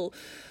powerful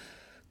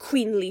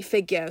queenly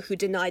figure who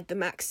denied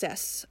them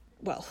access,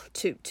 well,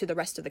 to the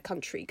rest of the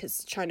country,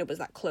 because China was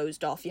that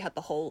closed off. You had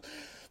the whole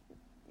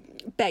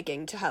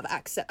begging to have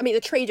access. I mean,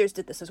 the traders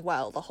did this as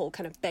well, the whole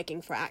kind of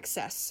begging for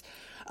access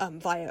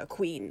via a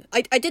queen.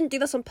 I didn't do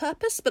this on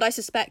purpose, but I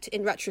suspect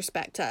in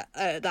retrospect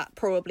that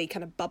probably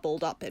kind of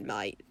bubbled up in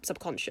my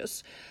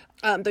subconscious.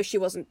 Though she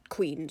wasn't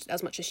queen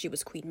as much as she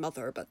was queen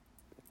mother, but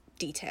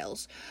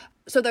details.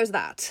 So there's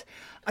that.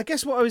 I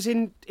guess what I was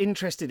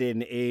interested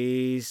in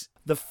is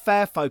the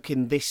fair folk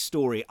in this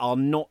story are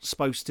not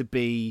supposed to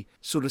be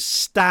sort of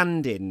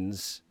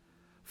stand-ins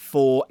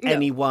for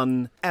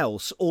anyone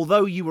else.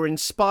 Although you were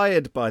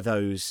inspired by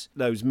those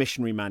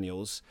missionary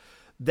manuals,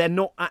 they're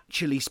not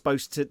actually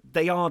supposed to...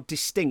 They are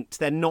distinct.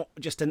 They're not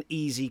just an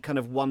easy kind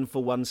of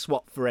one-for-one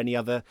swap for any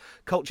other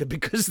culture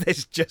because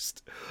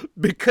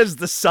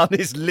the sun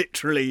is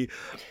literally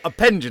a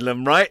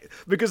pendulum, right?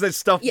 Because there's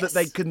stuff that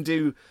they can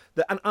do...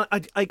 And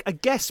I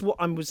guess what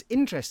I was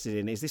interested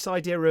in is this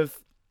idea of...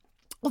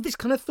 Well, this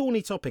kind of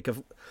thorny topic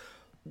of...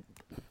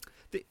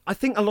 I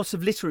think a lot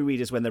of literary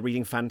readers, when they're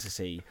reading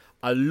fantasy,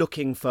 are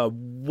looking for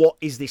what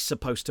is this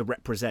supposed to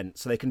represent,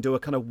 so they can do a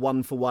kind of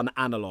one-for-one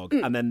analogue,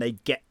 and then they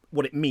get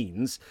what it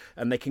means,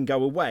 and they can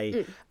go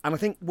away. And I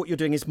think what you're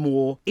doing is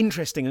more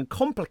interesting and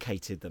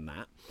complicated than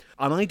that.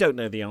 And I don't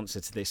know the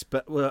answer to this,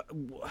 but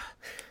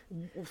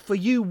for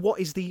you, what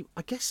is the...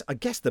 I guess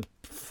the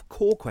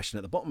core question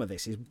at the bottom of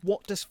this is,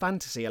 what does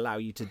fantasy allow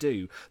you to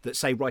do that,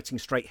 say, writing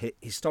straight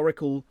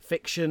historical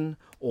fiction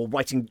or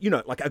writing,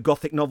 like a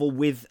Gothic novel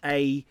with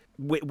a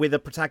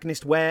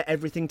protagonist where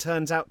everything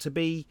turns out to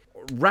be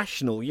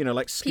rational,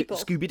 like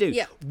Scooby-Doo.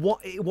 Yeah.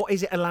 What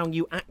is it allowing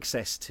you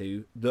access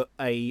to that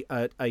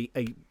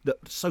that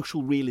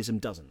social realism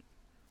doesn't?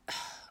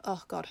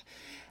 Oh God,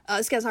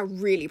 this gonna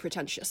sound really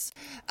pretentious.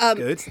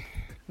 Good.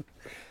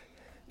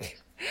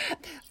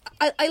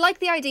 I like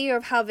the idea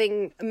of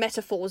having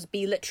metaphors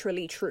be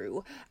literally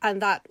true,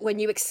 and that when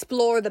you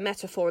explore the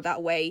metaphor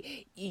that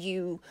way,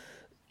 you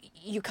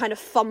kind of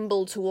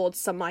fumble towards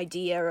some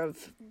idea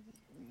of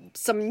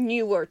some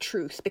newer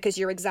truth because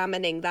you're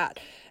examining that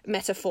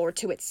metaphor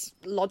to its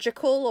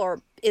logical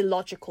or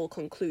illogical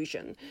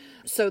conclusion.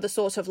 So the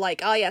sort of like,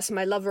 yes,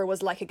 my lover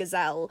was like a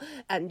gazelle,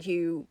 and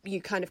you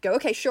kind of go,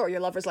 okay, sure, your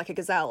lover's like a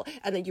gazelle,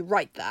 and then you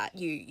write that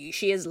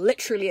she is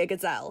literally a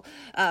gazelle,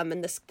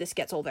 and this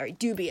gets all very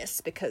dubious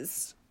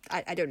because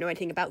I don't know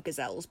anything about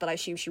gazelles, but I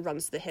assume she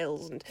runs the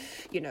hills and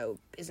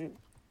isn't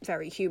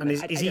very human.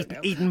 And is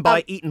eaten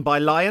by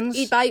lions?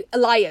 Eaten by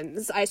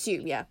lions, I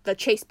assume, yeah. They're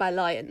chased by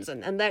lions,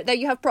 and there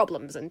you have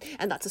problems, and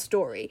that's a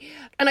story.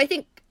 And I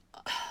think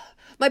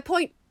my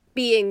point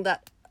being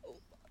that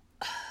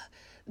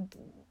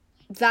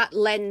that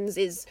lens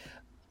is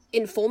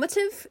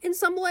informative in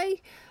some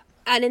way,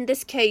 and in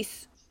this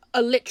case,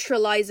 a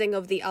literalizing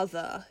of the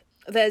other.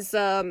 There's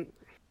a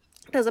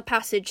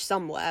passage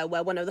somewhere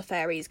where one of the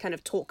fairies kind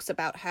of talks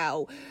about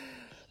how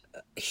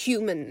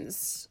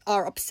humans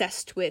are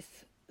obsessed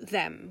with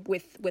them,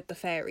 with the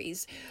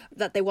fairies,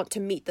 that they want to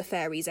meet the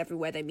fairies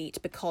everywhere they meet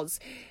because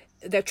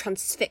they're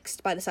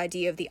transfixed by this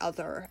idea of the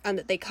other, and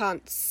that they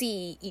can't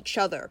see each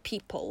other,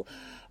 people,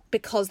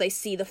 because they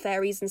see the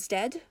fairies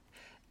instead,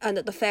 and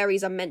that the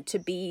fairies are meant to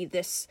be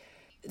this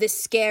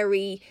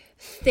scary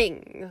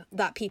thing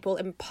that people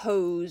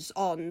impose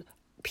on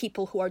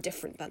people who are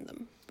different than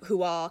them,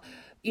 who are,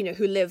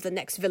 who live the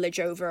next village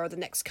over, or the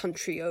next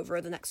country over,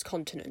 or the next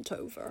continent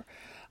over,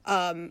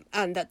 and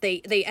that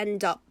they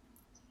end up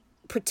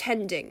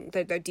pretending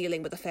that they're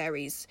dealing with the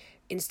fairies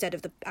instead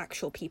of the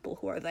actual people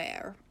who are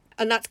there.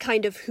 And that's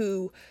kind of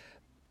who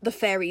the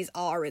fairies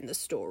are in the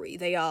story.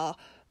 They are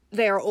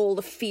all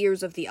the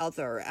fears of the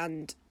other,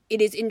 and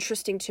it is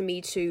interesting to me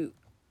to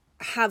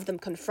have them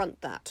confront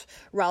that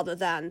rather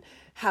than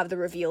have the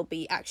reveal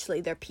be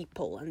actually they're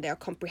people and they're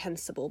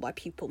comprehensible by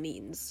people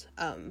means,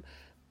 and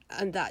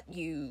that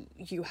you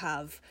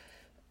have,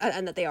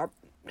 and that they are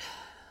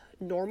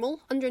normal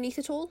underneath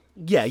it all.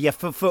 Yeah.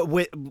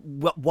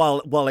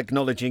 While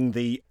acknowledging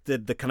the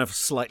kind of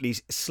slightly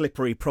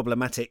slippery,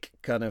 problematic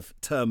kind of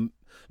term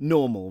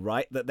normal,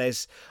 right? That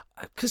there's,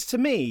 because to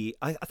me,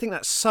 I think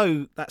that's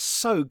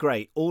so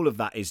great. All of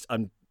that is,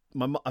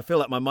 I feel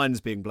like my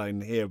mind's being blown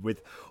here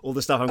with all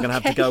the stuff I'm going to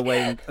have to go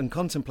away and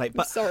contemplate.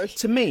 But sorry.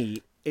 To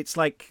me, it's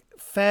like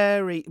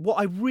fairy. What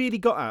I really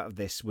got out of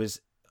this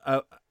was,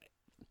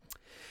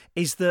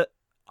 is that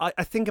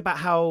I think about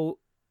how,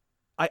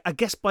 I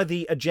guess by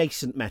the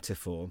adjacent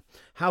metaphor,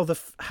 how the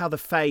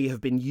Fae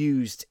have been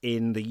used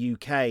in the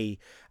UK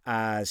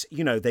as,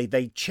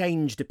 they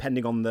change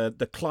depending on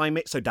the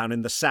climate. So down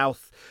in the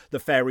south, the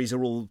fairies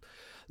are all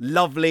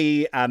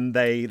lovely and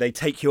they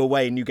take you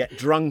away and you get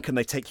drunk and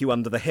they take you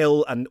under the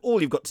hill, and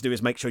all you've got to do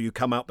is make sure you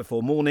come out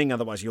before morning,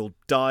 otherwise you'll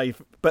die.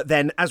 But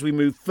then as we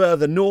move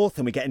further north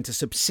and we get into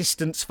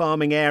subsistence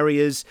farming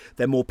areas,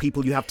 there are more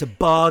people you have to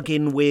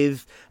bargain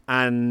with,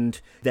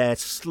 and they're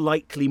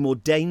slightly more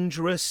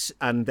dangerous,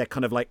 and they're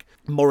kind of like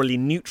morally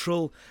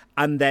neutral.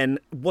 And then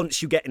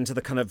once you get into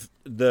the kind of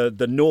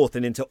the north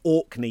and into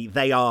Orkney,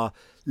 they are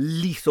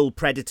lethal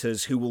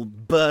predators who will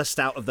burst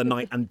out of the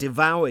night and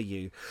devour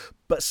you.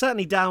 But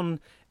certainly down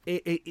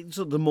sort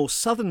of the more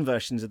southern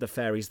versions of the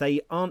fairies,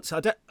 they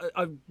answer.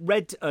 I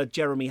read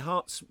Jeremy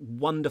Hart's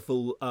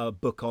wonderful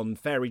book on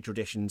fairy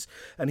traditions,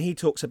 and he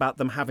talks about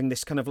them having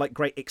this kind of like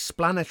great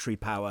explanatory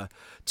power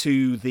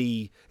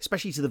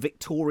especially to the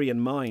Victorian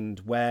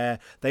mind, where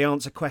they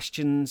answer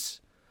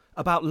questions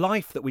about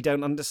life that we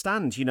don't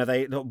understand.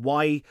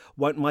 Why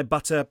won't my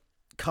butter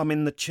come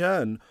in the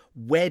churn?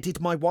 Where did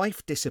my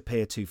wife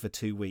disappear to for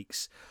 2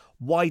 weeks?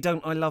 Why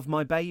don't I love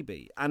my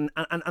baby? And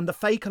the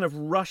Fae kind of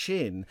rush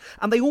in,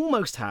 and they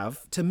almost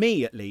have, to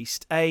me at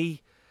least,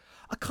 a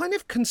kind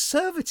of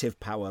conservative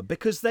power,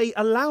 because they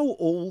allow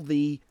all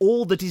the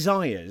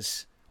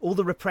desires, all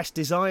the repressed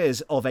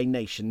desires of a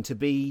nation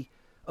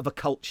of a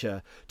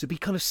culture to be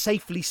kind of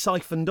safely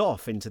siphoned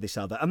off into this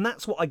other. And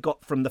that's what I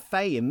got from the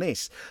Fae in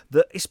this,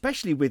 that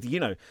especially with,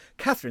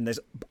 Catherine, there's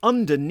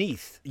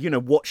underneath,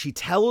 what she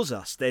tells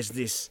us, there's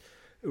this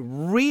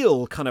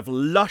real kind of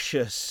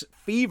luscious,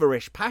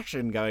 feverish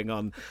passion going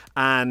on,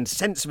 and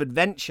sense of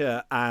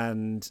adventure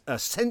and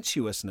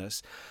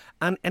sensuousness,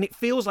 and it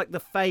feels like the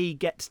Fae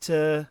get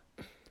to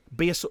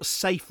be a sort of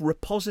safe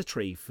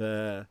repository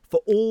for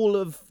all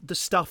of the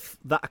stuff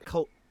that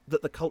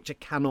the culture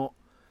cannot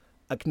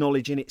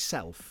acknowledge in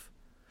itself,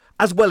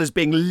 as well as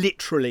being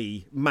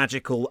literally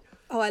magical.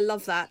 Oh, I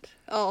love that.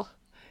 Oh,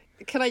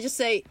 can I just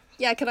say,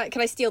 yeah, can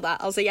I steal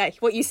that? I'll say, yeah,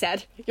 what you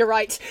said. You're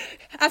right.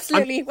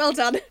 Absolutely. Well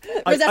done.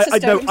 Rosetta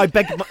Stone.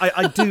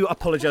 I do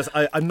apologise.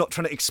 I'm not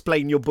trying to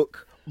explain your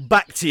book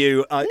back to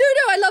you. No,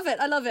 I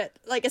love it.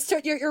 Like,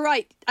 you're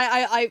right.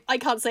 I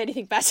can't say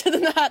anything better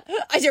than that.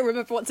 I don't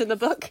remember what's in the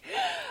book.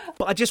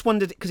 But I just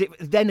wondered, because it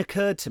then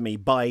occurred to me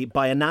by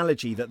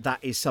analogy that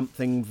is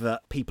something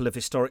that people have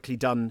historically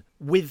done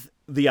with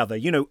the other,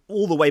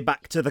 all the way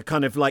back to the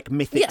kind of like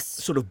mythic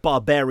sort of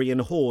barbarian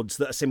hordes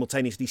that are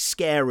simultaneously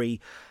scary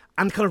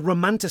and kind of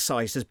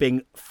romanticised as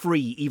being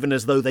free, even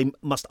as though they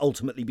must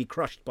ultimately be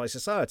crushed by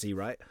society,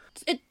 right?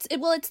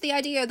 It's the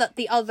idea that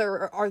the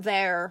other are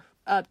there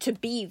to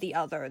be the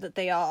other, that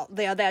they are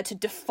there to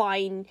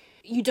define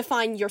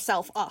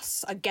yourself,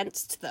 us,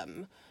 against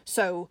them.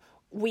 So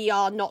we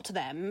are not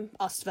them,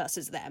 us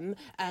versus them,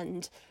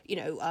 and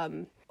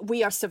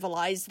we are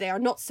civilized, they are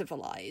not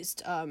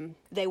civilized.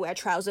 They wear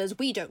trousers,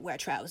 we don't wear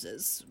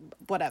trousers,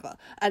 whatever.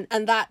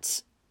 And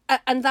that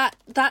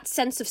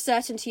sense of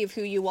certainty of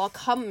who you are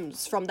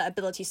comes from that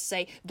ability to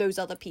say those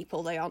other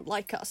people, they aren't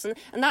like us,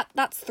 and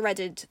that's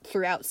threaded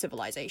throughout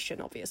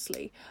civilization,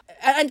 obviously,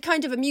 and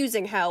kind of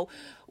amusing how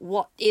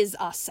what is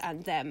us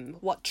and them,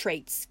 what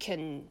traits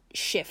can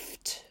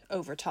shift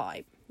over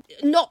time.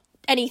 Not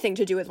anything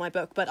to do with my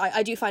book, but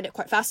I do find it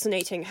quite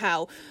fascinating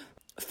how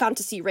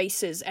fantasy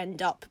races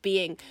end up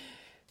being,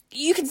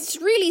 you can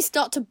really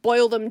start to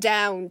boil them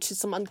down to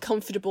some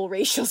uncomfortable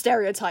racial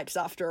stereotypes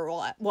after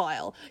a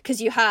while,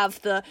 because you have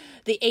the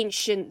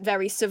ancient,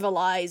 very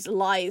civilized,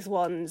 lithe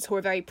ones who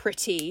are very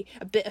pretty,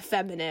 a bit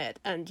effeminate,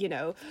 and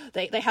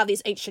they have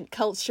this ancient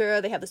culture,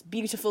 they have this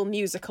beautiful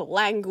musical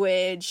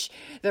language,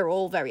 they're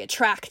all very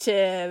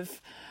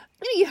attractive.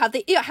 You have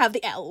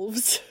the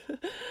elves.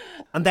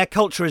 And their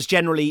culture has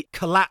generally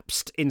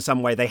collapsed in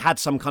some way. They had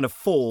some kind of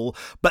fall,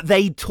 but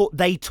they taught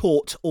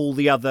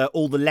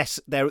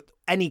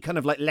any kind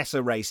of like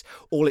lesser race,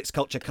 all its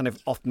culture kind of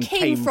often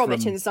came from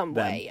it in some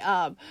them. way.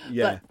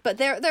 But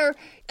they're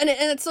and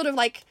it's sort of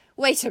like,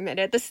 wait a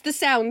minute, this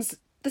sounds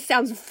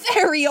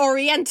very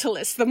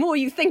Orientalist the more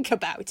you think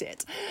about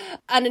it.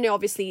 And then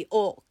obviously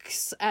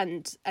orcs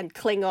and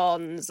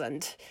Klingons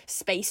and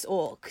space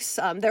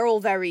orcs, they're all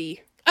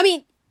very, I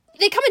mean,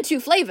 they come in two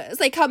flavors.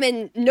 They come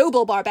in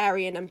noble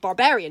barbarian and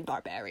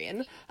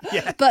barbarian.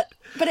 Yeah. But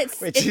it's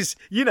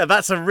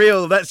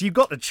that's you've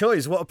got the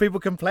choice. What are people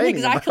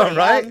complaining about,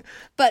 right?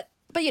 But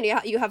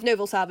you have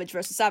noble savage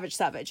versus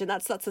savage, and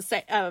that's the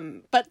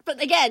same. But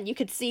again, you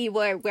could see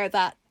where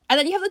that, and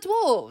then you have the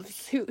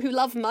dwarves who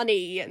love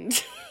money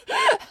and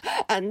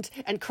and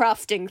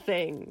crafting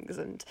things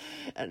and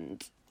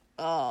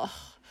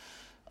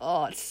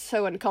it's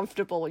so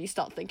uncomfortable when you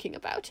start thinking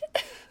about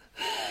it.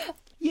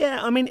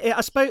 Yeah, I mean,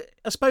 I suppose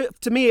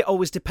to me it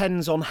always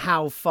depends on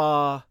how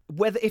far,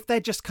 if they're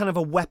just kind of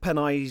a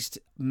weaponized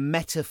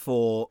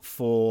metaphor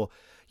for,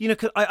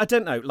 I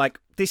don't know, like,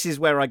 this is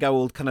where I go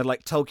all kind of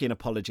like Tolkien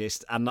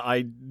apologist, and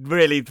I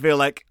really feel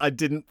like I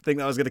didn't think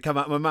that was going to come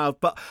out of my mouth,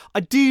 but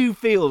I do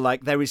feel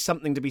like there is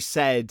something to be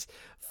said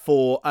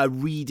for a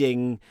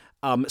reading,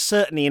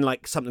 certainly in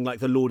like something like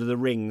The Lord of the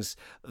Rings,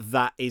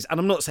 that is, and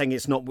I'm not saying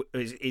it's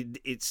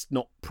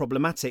not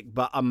problematic,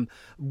 but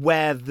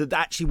where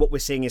actually what we're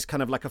seeing is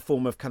kind of like a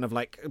form of kind of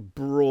like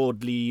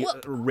broadly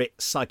writ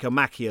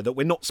psychomachia, that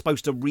we're not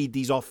supposed to read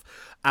these off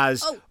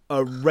as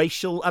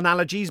racial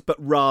analogies, but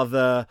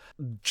rather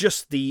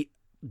just the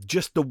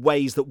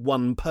ways that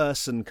one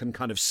person can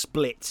kind of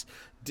split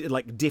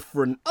like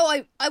different.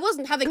 I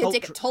wasn't having a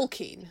dig at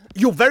Tolkien.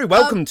 You're very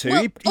welcome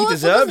to. He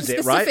deserves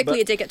it, right?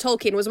 Specifically a dig at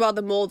Tolkien. It was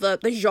rather more the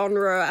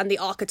genre and the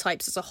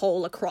archetypes as a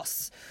whole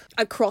across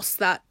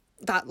that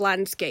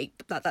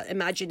landscape, that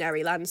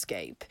imaginary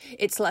landscape.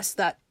 It's less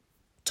that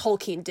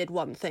Tolkien did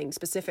one thing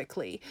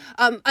specifically.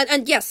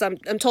 And yes,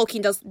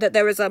 Tolkien does that.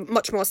 There is a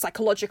much more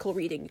psychological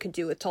reading you can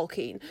do with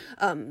Tolkien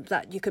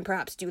that you can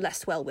perhaps do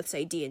less well with,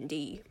 say,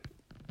 D&D.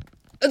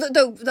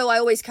 Though I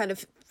always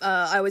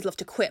I always love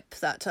to quip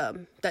that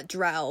that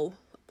Drow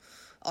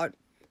aren't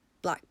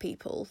black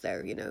people.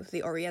 They're,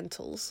 the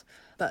Orientals.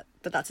 But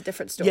that's a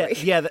different story.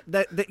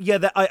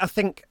 I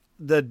think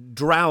the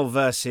Drow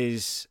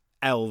versus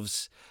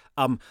elves.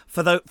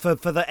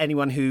 For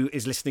anyone who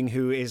is listening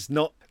who is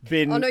not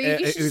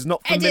who's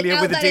not familiar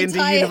with the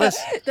D&D universe,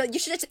 you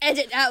should just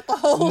edit out the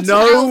whole.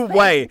 No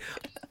way.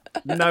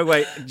 No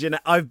way,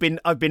 Jenna. I've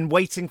been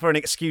waiting for an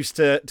excuse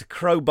to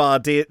crowbar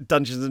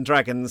Dungeons and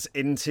Dragons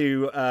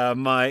into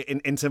my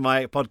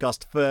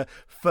podcast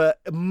for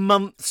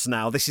months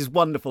now. This is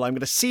wonderful. I'm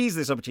going to seize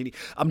this opportunity.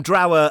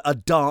 Drow are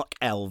dark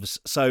elves,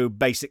 so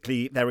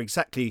basically they're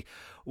exactly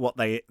what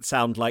they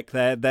sound like.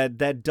 They're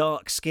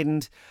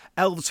dark-skinned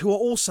elves who are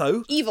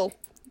also evil.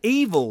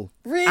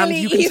 Really, and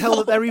you can tell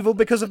that they're evil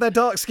because of their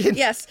dark skin.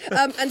 Yes,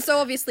 and so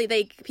obviously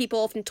people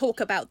often talk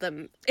about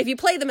them. If you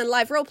play them in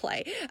live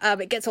roleplay,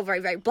 it gets all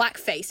very, very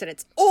blackface, and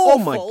it's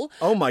awful.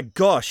 Oh my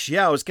gosh!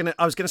 Yeah, I was gonna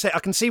say I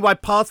can see why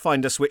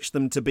Pathfinder switched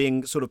them to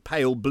being sort of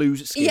pale blue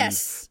skinned,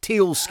 yes,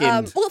 teal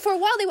skinned. Well, for a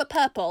while they were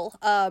purple,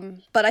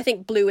 but I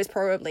think blue is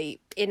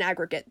probably in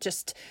aggregate.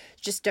 Just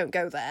don't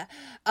go there.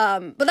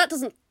 But that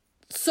doesn't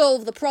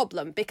solve the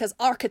problem because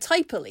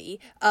archetypally,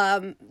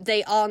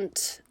 they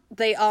aren't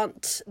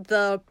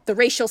the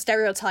racial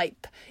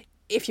stereotype,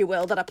 if you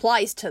will, that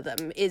applies to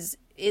them is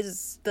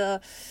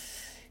the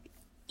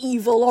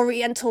evil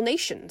Oriental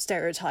nation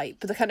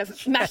stereotype, the kind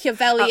of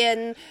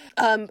Machiavellian,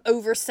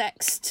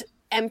 oversexed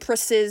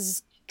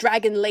empresses,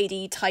 dragon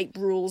lady type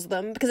rules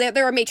them, because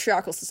they're a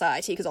matriarchal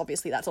society, because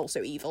obviously that's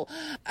also evil.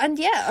 And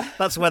yeah.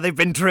 That's where they've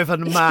been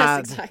driven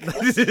mad.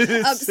 Yes,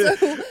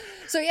 exactly.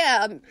 So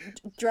yeah,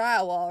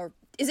 Drow are...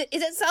 Is it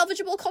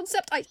salvageable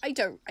concept? I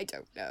don't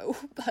know,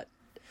 but...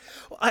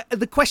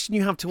 The question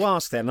you have to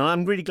ask then, and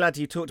I'm really glad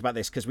you talked about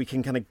this because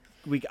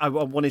I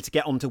wanted to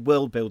get onto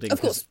world building.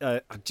 Of course.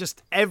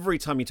 Just every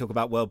time you talk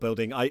about world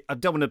building, I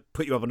don't want to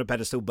put you up on a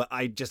pedestal, but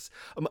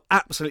I'm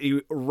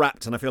absolutely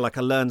wrapped and I feel like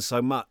I learned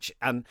so much.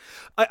 And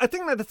I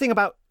think that the thing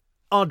about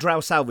are Drow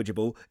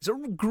salvageable is a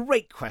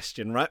great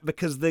question, right?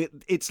 Because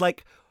it's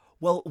like,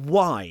 well,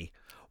 why?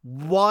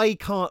 Why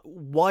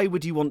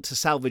would you want to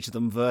salvage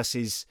them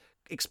versus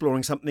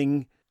exploring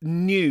something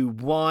new?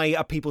 Why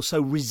are people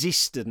so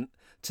resistant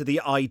to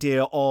the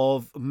idea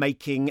of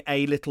making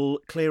a little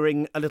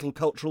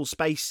cultural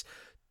space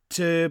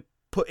to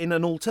put in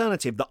an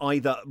alternative that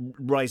either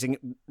raising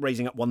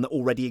up one that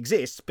already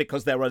exists,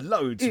 because there are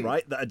loads,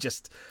 right, that are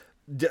just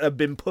have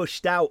been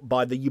pushed out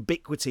by the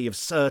ubiquity of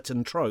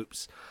certain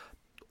tropes,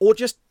 or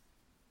just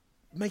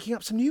making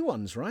up some new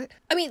ones, right?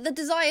 I mean, the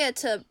desire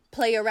to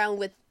play around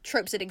with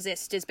tropes that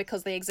exist is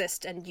because they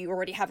exist and you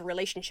already have a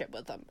relationship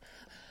with them.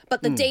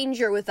 But the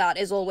danger with that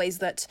is always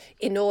that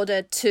in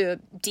order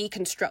to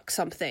deconstruct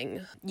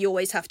something, you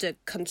always have to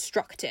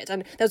construct it.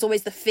 And there's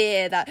always the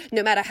fear that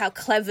no matter how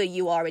clever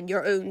you are in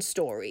your own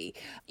story,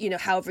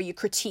 however you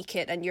critique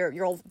it and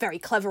you're all very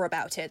clever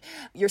about it,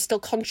 you're still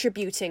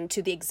contributing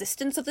to the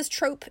existence of this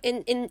trope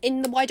in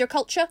the wider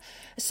culture.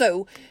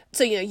 So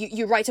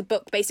you write a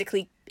book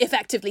basically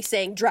effectively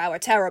saying Drow are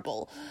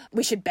terrible,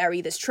 we should bury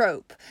this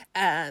trope,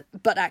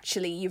 but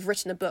actually you've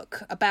written a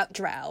book about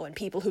Drow and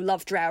people who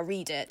love Drow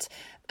read it,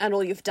 and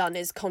all you've done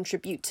is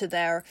contribute to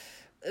their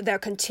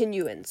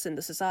continuance in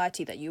the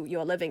society that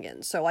you're living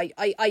in. So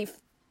I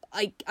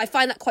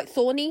find that quite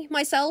thorny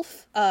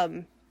myself,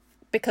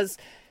 because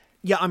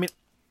I mean,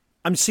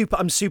 I'm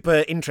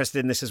super interested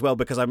in this as well,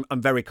 because I'm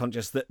very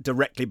conscious that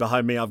directly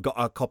behind me I've got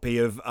a copy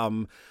of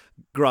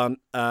Grant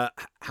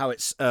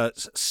Howitt's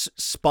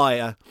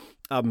Spire,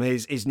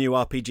 his new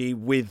RPG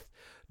with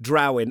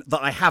Drow in,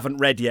 that I haven't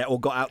read yet or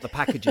got out the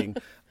packaging.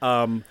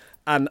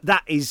 And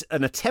that is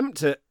an attempt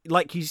to,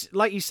 like you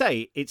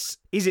say, is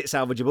it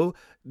salvageable?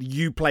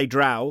 You play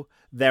Drow,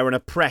 they're an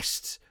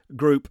oppressed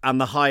group,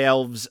 and the High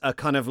Elves are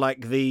kind of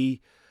like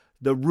the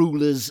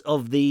rulers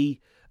of the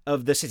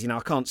city. Now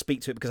I can't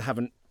speak to it because I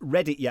haven't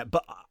read it yet,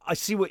 but I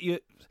see what you're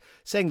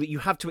saying, that you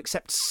have to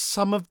accept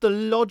some of the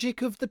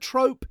logic of the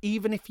trope,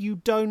 even if you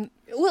don't.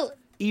 Well,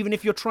 even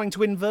if you're trying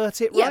to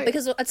invert it, right? Yeah,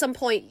 because at some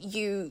point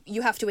you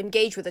have to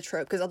engage with the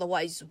trope, because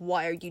otherwise,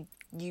 why are you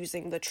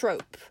using the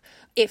trope?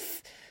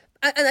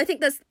 And I think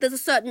there's a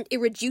certain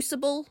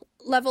irreducible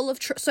level of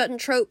certain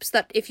tropes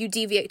that if you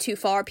deviate too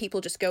far,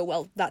 people just go,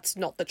 well, that's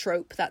not the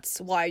trope.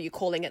 Why are you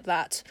calling it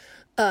that?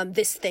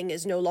 This thing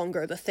is no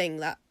longer the thing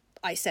that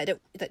I said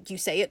it, that you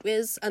say it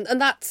is. And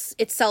that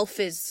itself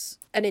is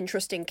an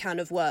interesting can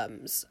of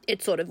worms.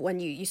 It's sort of when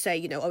you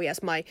say, oh yes,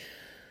 my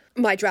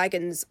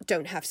dragons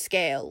don't have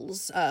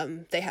scales,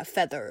 they have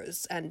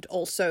feathers, and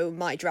also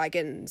my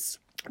dragons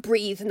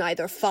breathe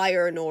neither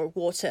fire nor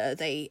water,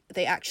 they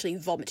actually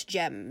vomit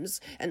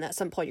gems, and at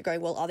some point you're going,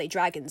 well, are they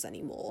dragons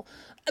anymore?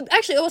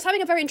 Actually, I was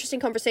having a very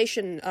interesting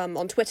conversation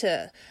on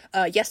Twitter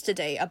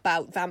yesterday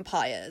about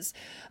vampires,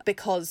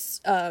 because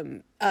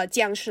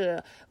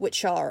jiangshi,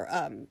 which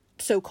are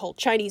so-called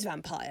Chinese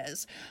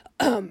vampires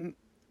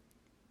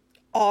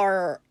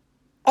are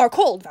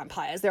called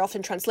vampires. They're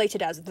often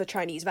translated as the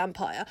Chinese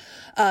vampire,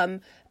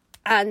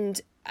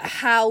 and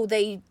how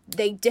they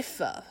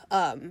differ.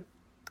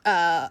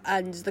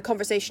 And the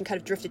conversation kind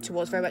of drifted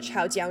towards very much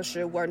how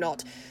Jiangshi were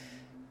not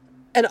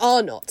and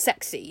are not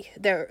sexy.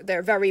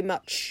 They're very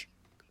much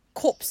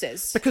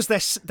corpses because they're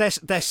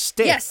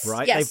stiff, yes,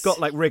 right? Yes. They've got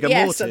like rigor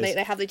yes, mortis. And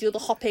they do the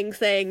hopping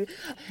thing,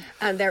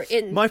 and they're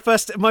in. My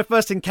first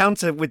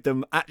encounter with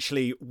them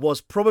actually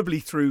was probably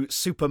through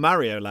Super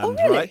Mario Land.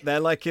 Oh, really? Right? They're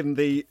like in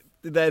the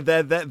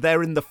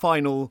they're in the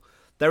final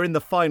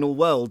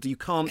world. You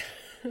can't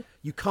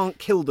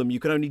kill them. You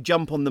can only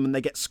jump on them and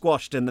they get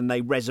squashed and then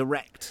they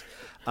resurrect.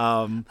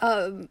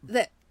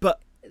 But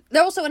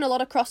they're also in a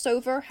lot of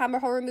crossover Hammer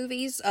horror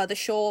movies. The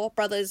Shaw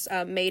brothers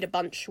made a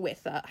bunch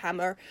with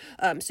Hammer.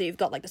 So you've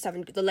got like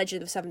the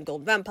Legend of the Seven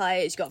Golden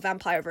Vampires. You've got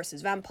Vampire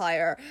versus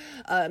Vampire.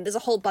 There's a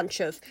whole bunch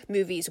of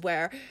movies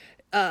where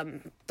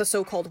the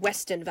so-called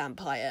Western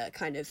vampire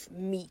kind of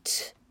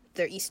meet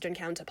their Eastern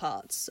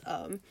counterparts.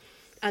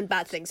 And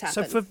bad things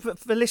happen. So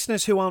for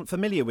listeners who aren't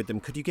familiar with them,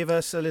 could you give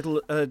us a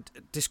little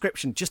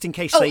description, just in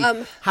case they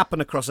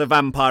happen across a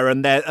vampire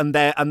and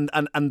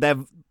their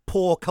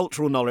poor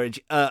cultural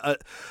knowledge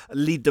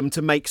lead them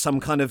to make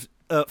some kind of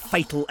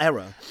fatal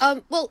error?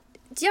 Well,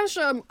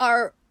 Jiangshi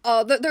are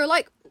they're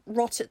like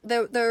rotten.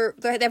 They're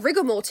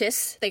rigor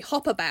mortis. They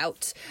hop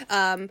about.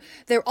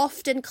 They're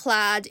often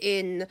clad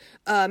in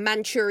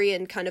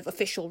Manchurian kind of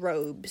official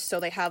robes. So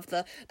they have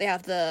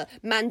the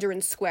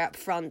Mandarin square up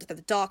front, the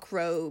dark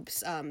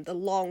robes, the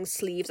long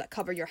sleeves that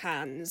cover your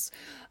hands,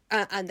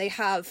 and they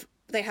have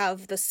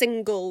the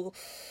single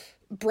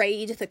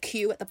braid, the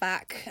queue at the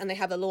back, and they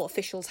have a little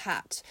official's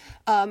hat.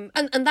 And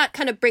that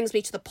kind of brings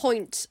me to the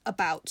point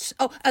about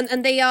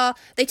and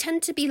they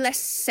tend to be less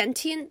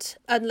sentient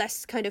and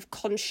less kind of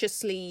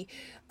consciously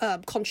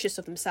conscious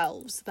of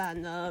themselves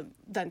than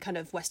kind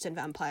of Western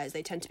vampires.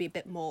 They tend to be a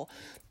bit more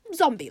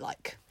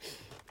zombie-like.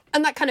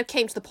 And that kind of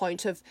came to the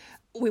point of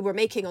we were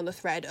making on the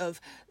thread of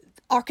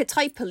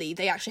archetypally,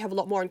 they actually have a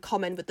lot more in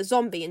common with the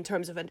zombie in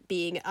terms of it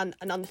being an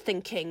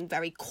unthinking,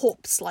 very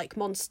corpse-like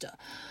monster.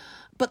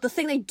 But the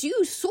thing they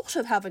do sort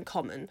of have in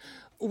common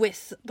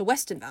with the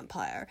Western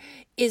vampire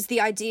is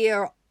the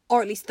idea,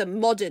 or at least the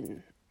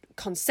modern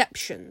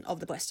conception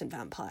of the Western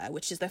vampire,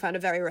 which is they find a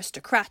very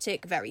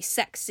aristocratic, very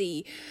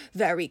sexy,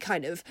 very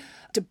kind of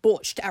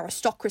debauched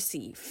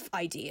aristocracy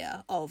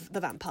idea of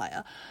the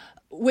vampire,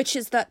 which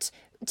is that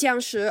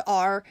Jiangshi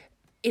are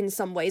in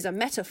some ways a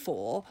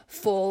metaphor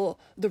for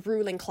the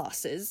ruling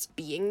classes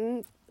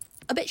being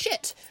a bit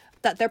shit.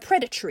 That they're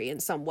predatory in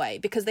some way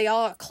because they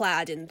are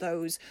clad in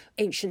those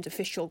ancient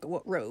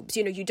official robes.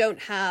 You know, you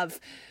don't have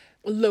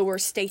lower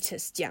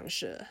status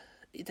Jiangshi.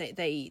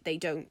 They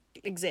don't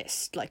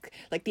exist. Like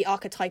the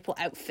archetypal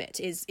outfit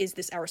is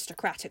this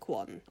aristocratic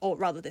one, or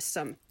rather this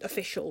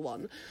official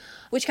one,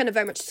 which kind of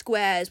very much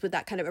squares with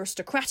that kind of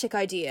aristocratic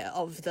idea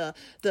of the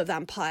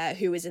vampire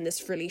who is in this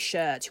frilly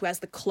shirt, who has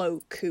the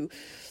cloak,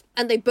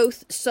 and they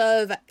both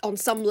serve on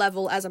some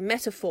level as a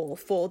metaphor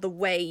for the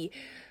way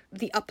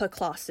the upper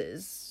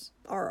classes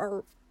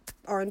are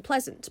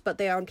unpleasant, but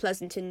they are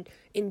unpleasant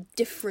in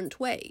different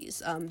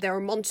ways. They're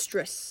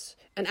monstrous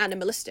and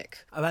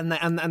animalistic, and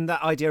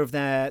that idea of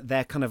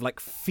their kind of like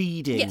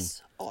feeding.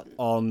 Yes.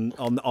 On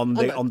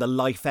the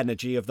life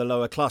energy of the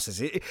lower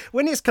classes.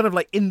 When it's kind of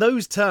like in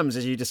those terms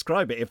as you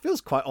describe it, it feels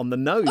quite on the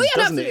nose,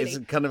 doesn't it? It's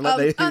kind of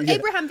like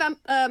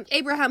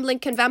Abraham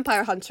Lincoln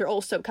Vampire Hunter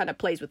also kind of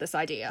plays with this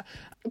idea.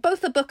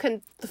 Both the book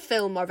and the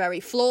film are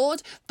very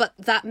flawed, but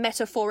that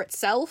metaphor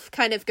itself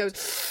kind of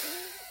goes,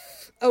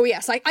 oh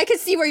yes, I can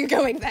see where you're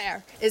going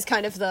there, is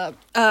kind of the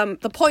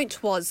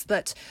point was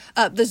that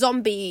the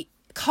zombie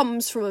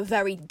comes from a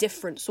very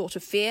different sort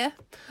of fear,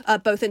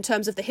 both in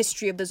terms of the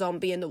history of the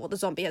zombie and what the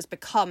zombie has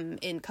become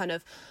in kind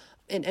of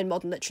in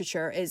modern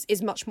literature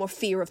is much more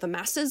fear of the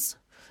masses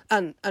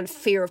and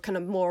fear of kind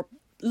of more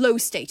low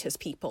status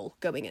people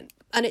going in.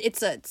 And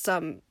it's a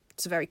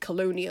very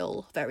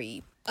colonial,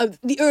 very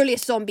the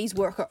earliest zombies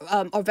work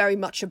are very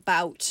much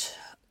about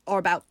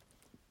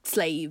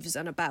slaves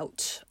and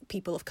about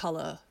people of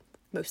colour,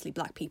 mostly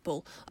black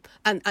people,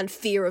 and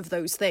fear of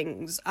those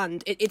things.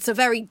 And it's a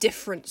very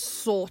different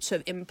sort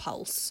of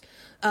impulse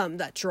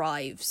that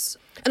drives.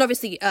 And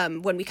obviously,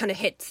 when we kind of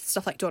hit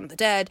stuff like Dawn of the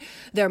Dead,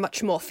 they're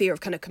much more fear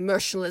of kind of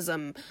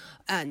commercialism.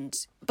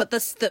 But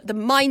the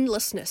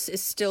mindlessness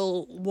is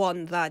still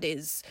one that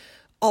is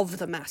of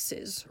the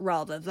masses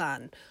rather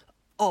than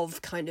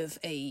of kind of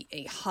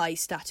a high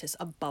status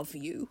above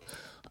you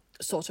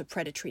sort of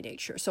predatory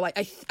nature. So I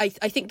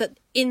think that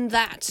in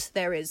that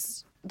there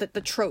is that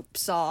the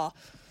tropes are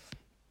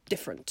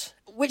different,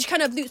 which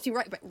kind of loops me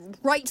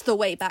right the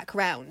way back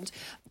round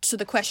to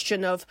the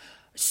question of,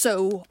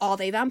 so are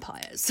they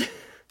vampires?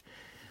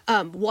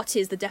 What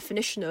is the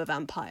definition of a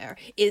vampire?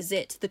 Is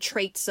it the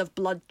traits of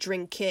blood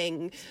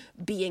drinking,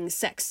 being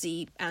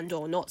sexy and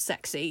or not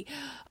sexy,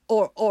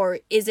 or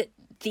is it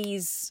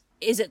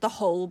the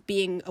whole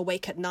being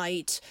awake at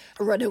night,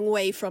 running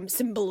away from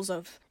symbols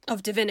of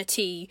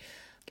divinity,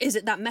 Is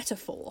it that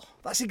metaphor?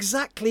 That's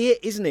exactly it,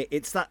 isn't it?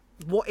 It's that,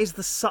 what is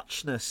the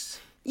suchness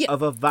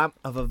of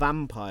a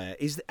vampire?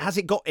 Has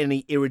it got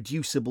any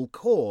irreducible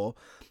core?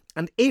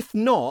 And if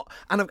not,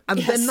 and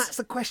then that's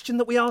the question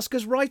that we ask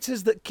as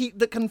writers that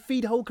can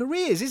feed whole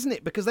careers, isn't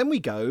it? Because then we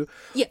go,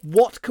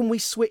 what can we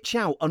switch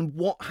out, and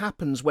what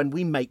happens when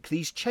we make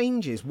these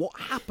changes? What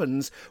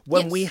happens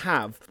when we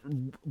have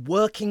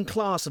working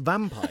class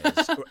vampires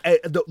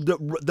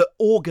that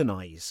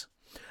organise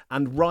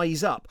and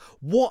rise up?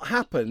 What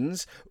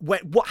happens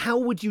how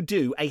would you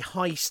do a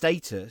high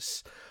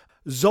status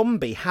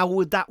zombie? How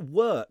would that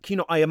work?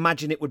 I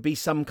imagine it would be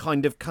some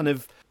kind of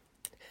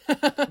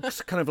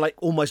like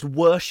almost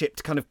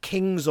worshipped kind of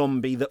king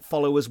zombie that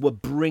followers were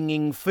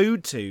bringing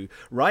food to,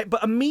 right?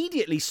 But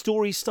immediately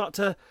stories start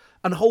to,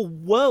 and whole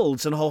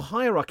worlds and whole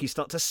hierarchies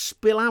start to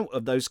spill out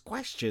of those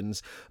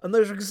questions, and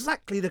those are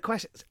exactly the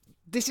questions.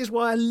 This is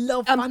why I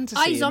love fantasy.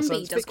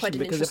 iZombie does quite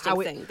an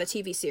interesting thing, the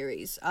TV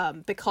series,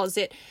 because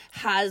it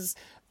has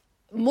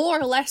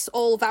more or less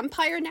all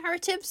vampire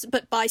narratives,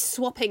 but by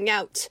swapping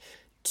out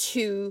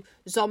to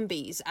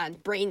zombies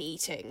and brain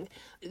eating,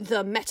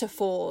 the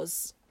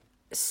metaphors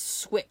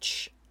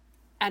switch,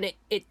 and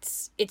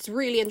it's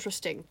really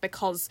interesting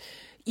because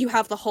you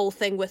have the whole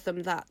thing with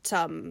them that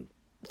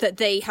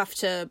they have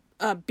to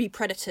be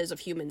predators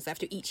of humans. They have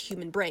to eat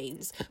human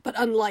brains. But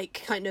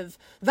unlike kind of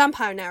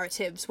vampire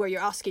narratives where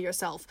you're asking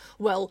yourself,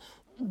 well,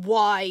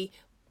 why,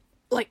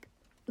 like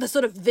the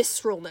sort of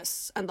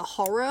visceralness and the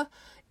horror,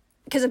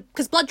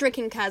 because blood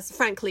drinking has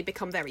frankly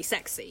become very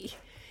sexy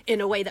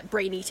in a way that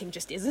brain eating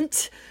just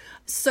isn't.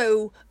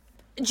 So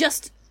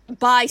just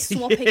by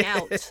swapping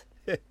out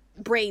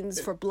brains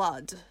for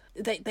blood,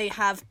 they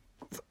have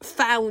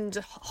found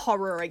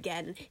horror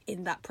again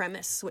in that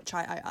premise, which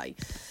I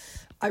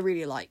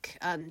really like.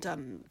 And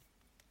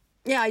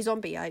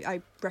iZombie,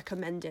 I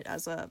recommend it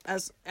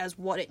as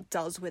what it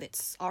does with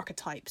its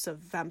archetypes of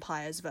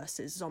vampires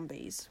versus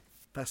zombies.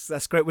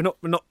 That's great.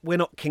 We're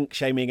not kink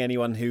shaming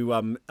anyone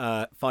who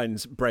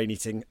finds brain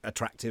eating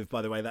attractive,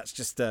 by the way. That's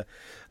just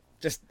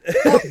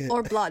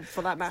or blood,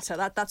 for that matter.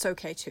 That's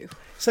okay too.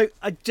 So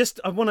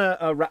I want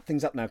to wrap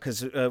things up now,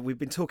 because we've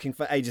been talking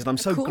for ages, and I'm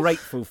so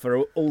grateful for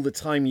all the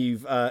time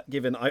you've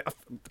given. I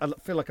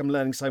feel like I'm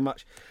learning so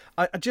much.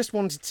 I just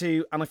wanted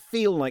to, and I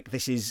feel like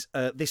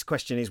this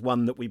question is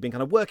one that we've been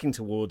kind of working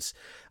towards,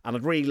 and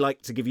I'd really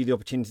like to give you the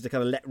opportunity to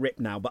kind of let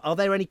rip now. But are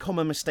there any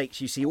common mistakes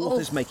you see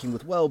authors making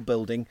with world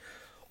building?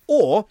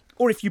 Or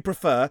if you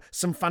prefer,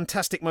 some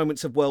fantastic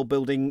moments of world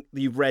building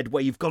that you've read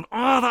where you've gone,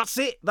 that's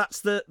it, that's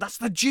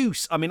the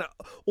juice. I mean,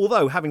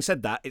 although having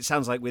said that, it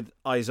sounds like with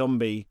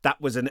iZombie, that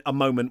was a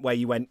moment where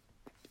you went,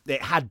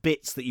 it had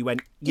bits that you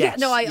went, this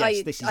is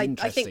interesting.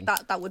 I think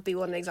that would be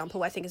one example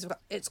where I think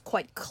it's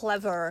quite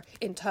clever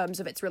in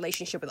terms of its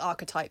relationship with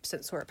archetypes,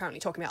 since we're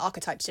apparently talking about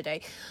archetypes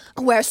today,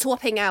 where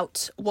swapping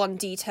out one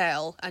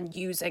detail and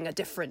using a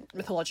different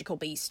mythological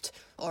beast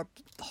or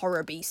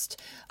horror beast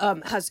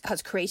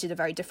has created a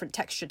very different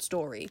textured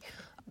story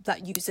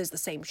that uses the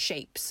same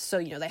shapes.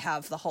 So, they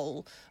have the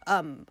whole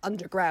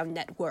underground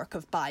network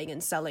of buying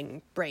and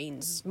selling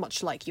brains,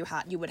 much like you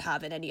would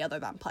have in any other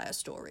vampire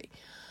story.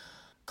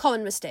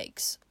 Common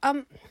mistakes.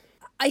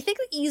 I think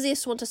the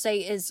easiest one to say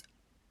is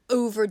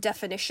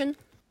over-definition.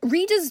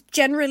 Readers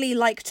generally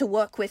like to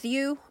work with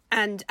you,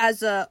 and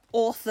as an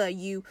author,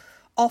 you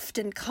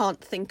often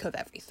can't think of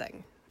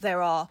everything.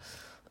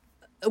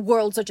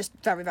 Worlds are just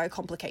very, very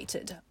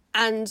complicated.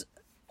 And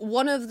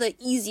one of the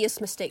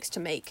easiest mistakes to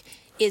make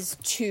is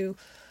to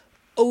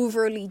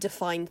overly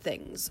define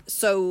things.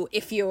 So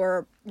if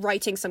you're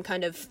writing some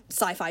kind of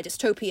sci-fi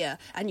dystopia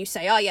and you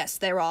say, yes,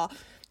 there are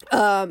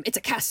it's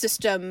a caste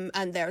system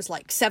and there's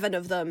like 7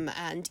 of them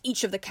and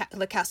each of the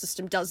caste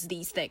system does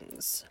these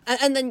things.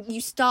 And then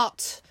you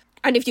start,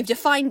 and if you've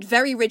defined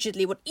very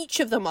rigidly what each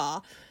of them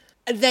are,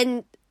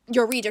 then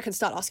your reader can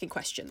start asking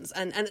questions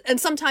and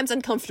sometimes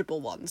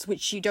uncomfortable ones,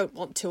 which you don't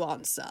want to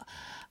answer.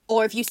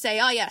 Or if you say,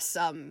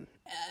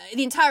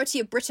 the entirety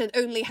of Britain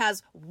only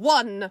has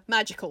one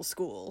magical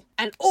school,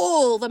 and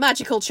all the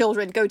magical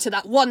children go to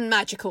that one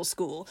magical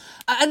school.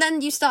 And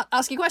then you start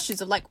asking questions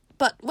of like,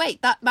 but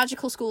wait, that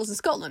magical school is in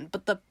Scotland,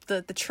 but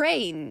the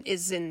train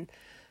is in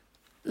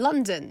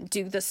London.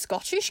 Do the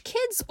Scottish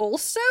kids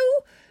also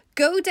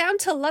go down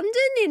to London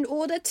in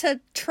order to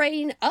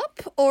train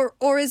up?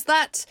 Or is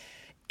that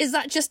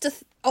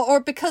just or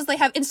because they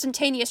have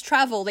instantaneous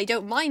travel, they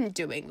don't mind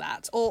doing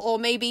that? Or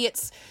maybe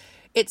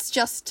it's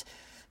just,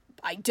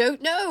 I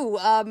don't know.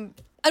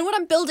 And what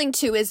I'm building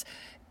to is,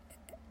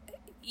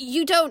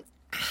 you don't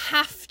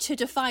have to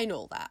define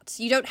all that.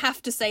 You don't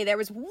have to say there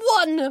is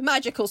one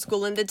magical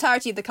school in the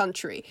entirety of the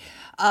country.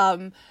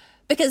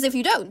 Because if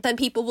you don't, then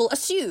people will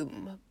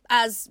assume,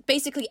 as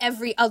basically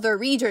every other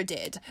reader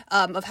did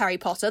of Harry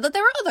Potter, that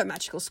there are other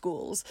magical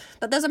schools,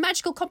 that there's a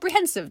magical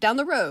comprehensive down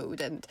the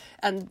road,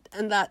 and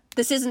that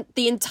this isn't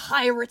the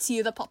entirety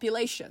of the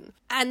population.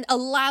 And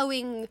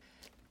allowing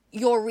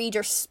your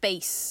reader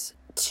space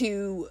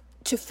to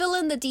fill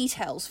in the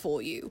details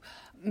for you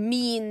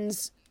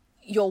means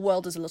your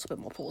world is a little bit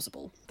more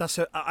plausible.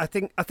 I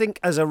think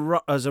as a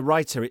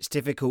writer, it's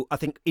difficult. I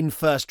think in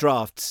first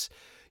drafts,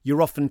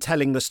 you're often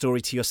telling the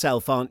story to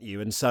yourself, aren't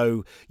you? And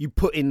so you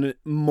put in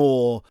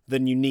more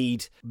than you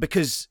need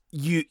because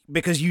you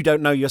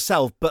don't know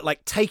yourself. But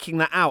like taking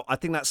that out, I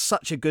think that's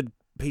such a good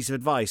piece of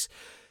advice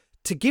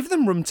to give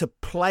them room to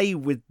play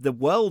with the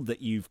world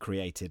that you've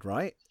created,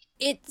 right?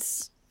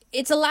 It's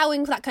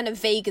allowing that kind of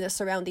vagueness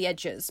around the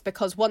edges,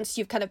 because once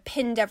you've kind of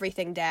pinned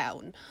everything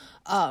down,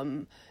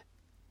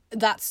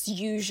 that's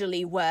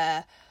usually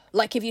where,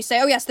 like, if you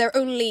say, oh yes, there are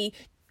only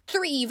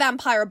 3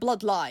 vampire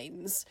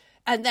bloodlines,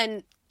 and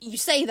then you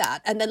say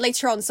that, and then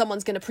later on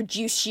someone's going to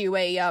produce you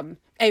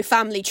a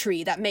family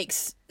tree that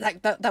makes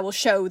that will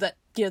show that,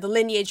 you know, the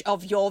lineage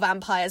of your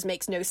vampires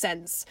makes no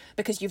sense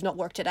because you've not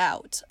worked it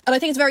out. And I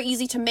think it's very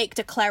easy to make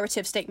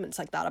declarative statements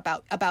like that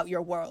about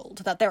your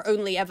world, that there are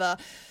only ever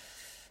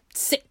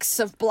 6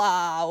 of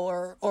blah,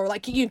 or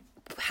like you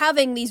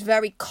having these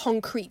very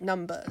concrete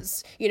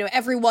numbers. You know,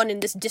 everyone in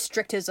this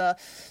district is a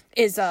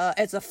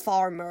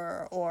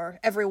farmer, or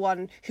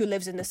everyone who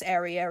lives in this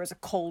area is a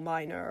coal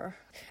miner.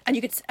 And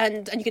you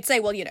could say,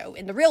 well, you know,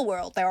 in the real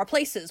world there are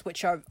places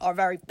which are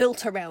very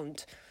built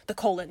around the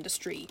coal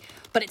industry,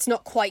 but it's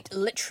not quite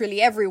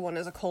literally everyone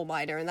is a coal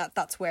miner, and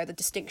that's where the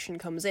distinction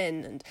comes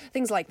in, and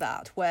things like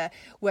that, where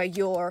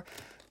you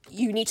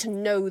need to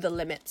know the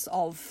limits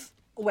of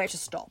where to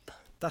stop.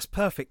 That's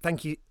perfect.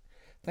 Thank you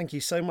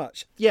so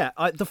much. Yeah,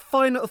 the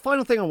final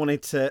thing I'm going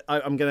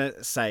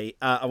to say,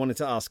 I wanted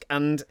to ask,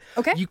 and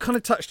okay, you kind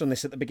of touched on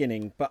this at the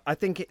beginning, but I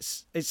think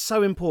it's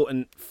so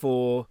important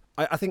for,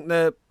 I think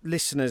the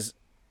listeners,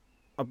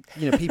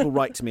 you know, people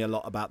write to me a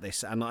lot about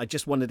this, and I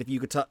just wondered if you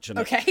could touch on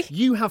it. Okay.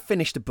 You have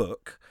finished a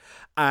book,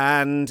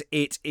 and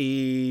it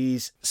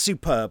is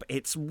superb.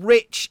 It's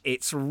rich,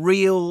 it's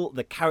real,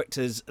 the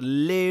characters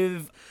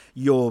live,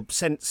 your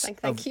sense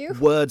of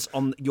words,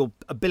 on your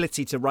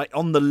ability to write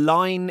on the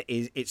line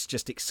it's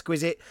just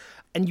exquisite.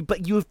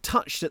 But you have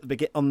touched at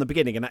on the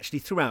beginning, and actually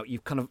throughout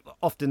you've kind of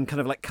often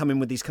kind of like come in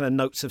with these kind of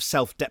notes of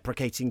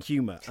self-deprecating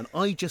humour. And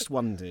I just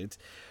wondered,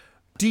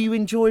 do you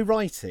enjoy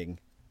writing?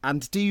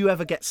 And do you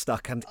ever get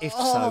stuck? And if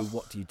so,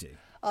 what do you do?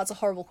 Oh, it's a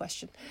horrible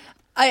question.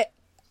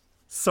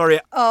 Sorry.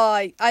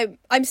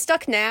 I'm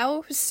stuck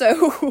now,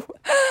 so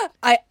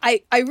I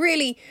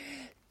really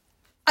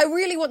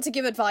want to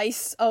give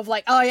advice of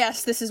like, oh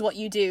yes, this is what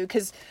you do,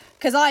 because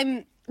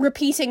I'm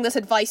repeating this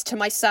advice to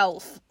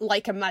myself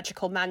like a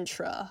magical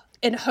mantra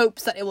in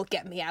hopes that it will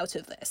get me out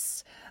of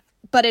this.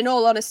 But in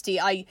all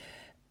honesty, I'm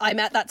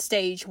at that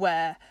stage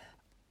where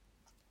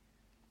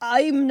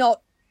I'm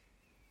not.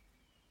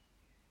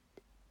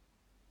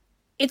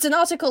 It's an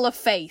article of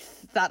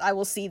faith that I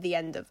will see the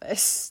end of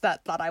this, that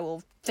I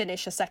will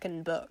finish a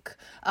second book.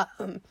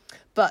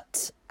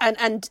 But I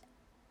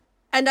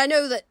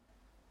know that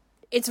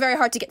it's very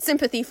hard to get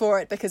sympathy for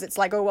it, because it's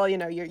like, oh well, you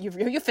know,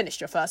 you've finished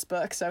your first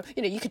book, so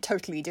you know you could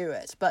totally do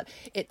it. But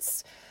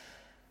it's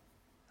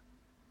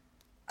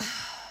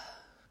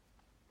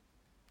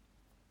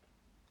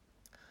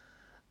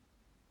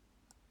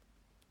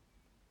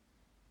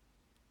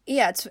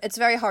yeah, it's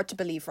very hard to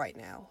believe right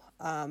now.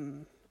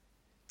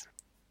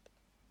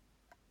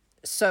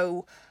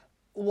 So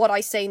what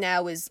I say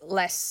now is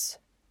less,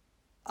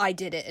 I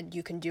did it and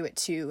you can do it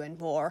too, and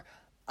more,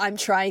 I'm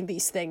trying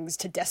these things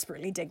to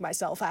desperately dig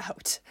myself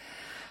out.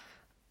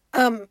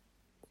 When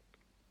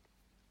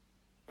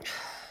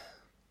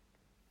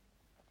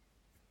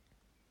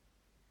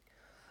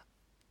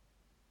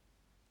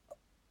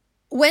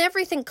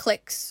everything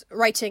clicks,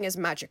 writing is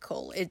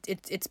magical.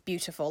 It's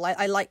beautiful.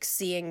 I like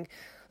seeing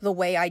the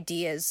way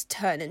ideas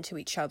turn into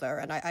each other,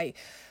 and I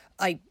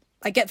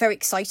get very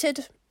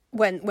excited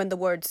when the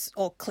words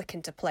all click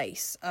into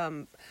place.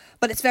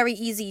 But it's very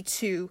easy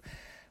to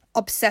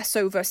obsess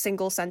over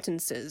single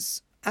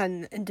sentences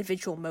and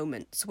individual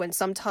moments, when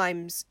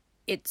sometimes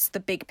it's the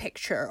big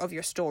picture of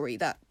your story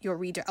that your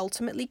reader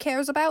ultimately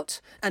cares about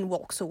and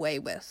walks away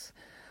with.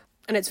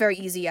 And it's very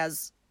easy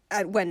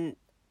when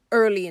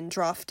early in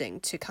drafting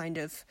to kind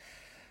of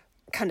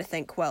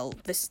think, well,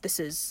 this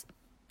is,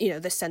 you know,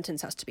 this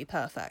sentence has to be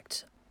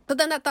perfect. But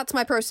then that's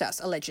my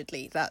process,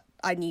 allegedly, that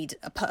I need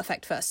a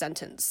perfect first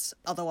sentence.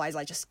 Otherwise,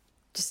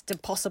 just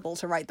impossible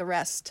to write the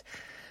rest.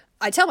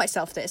 I tell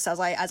myself this as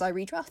I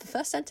redraft the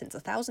first sentence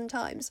 1,000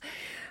 times.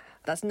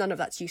 None of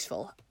that's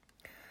useful.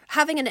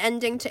 Having an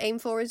ending to aim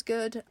for is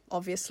good,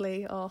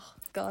 obviously. Oh,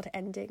 God,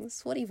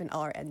 endings. What even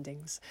are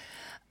endings?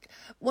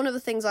 One of the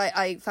things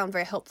I found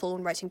very helpful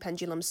when writing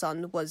Pendulum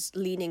Sun was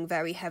leaning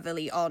very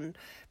heavily on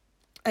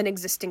an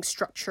existing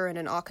structure and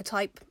an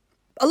archetype.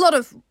 A lot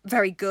of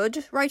very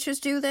good writers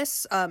do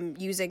this,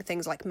 using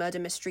things like murder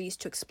mysteries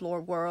to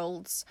explore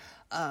worlds,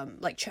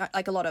 like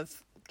a lot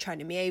of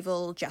China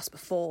Miéville, Jasper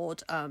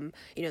Fforde.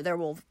 You know, they're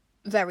all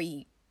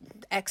very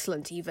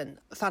excellent, even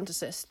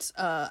fantasists,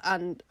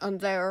 and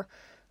they're.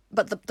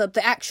 But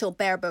the actual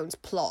bare bones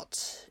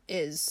plot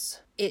is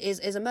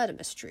a murder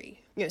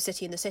mystery. You know,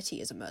 City in the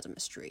City is a murder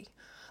mystery,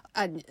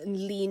 and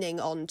leaning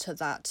onto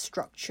that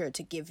structure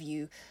to give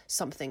you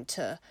something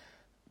to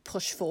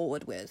push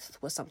forward with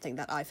was something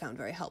that I found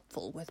very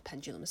helpful with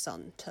Pendulum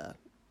Sun, to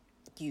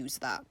use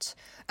that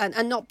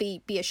and not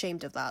be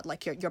ashamed of that.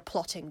 Like your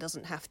plotting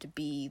doesn't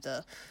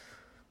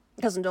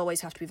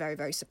always have to be very,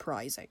 very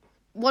surprising.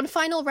 One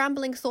final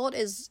rambling thought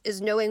is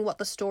knowing what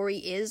the story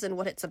is and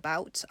what it's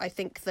about. I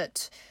think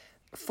that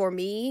for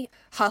me,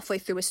 halfway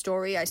through a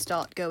story, I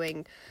start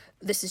going,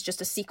 this is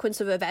just a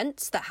sequence of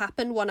events that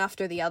happen one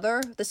after the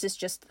other. This is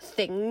just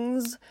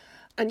things.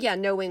 And yeah,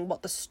 knowing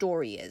what the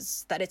story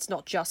is, that it's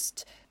not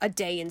just a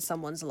day in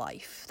someone's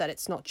life, that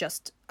it's not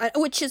just,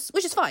 which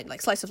is fine.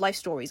 Like slice of life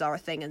stories are a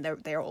thing, and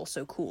they're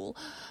also cool.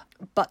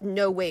 But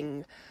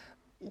knowing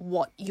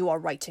what you are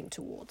writing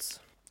towards,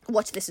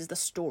 what this is the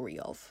story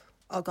of.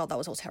 Oh God, that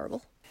was all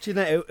terrible. Do you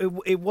know,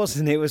 it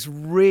wasn't. It was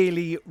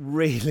really,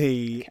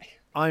 really... Okay.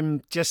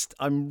 I'm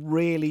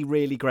really,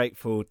 really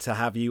grateful to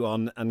have you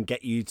on and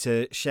get you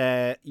to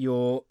share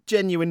your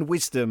genuine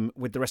wisdom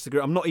with the rest of the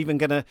group. I'm not even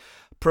going to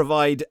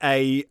provide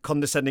a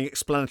condescending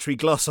explanatory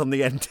gloss on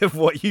the end of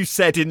what you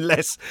said in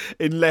less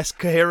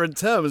coherent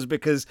terms,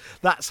 because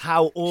that's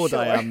how awed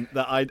I am,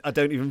 that I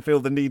don't even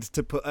feel the need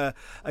to put a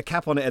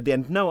cap on it at the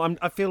end. No,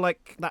 I feel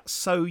like that's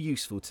so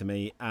useful to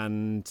me,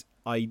 and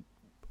I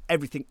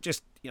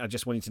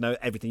just want you to know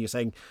everything you're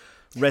saying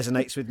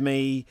resonates with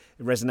me.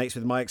 It resonates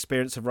with my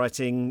experience of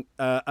writing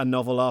a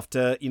novel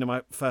after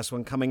my first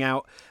one coming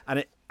out,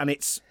 and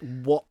it's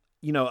what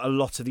a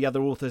lot of the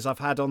other authors I've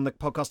had on the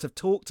podcast have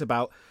talked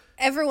about.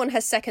 Everyone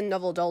has second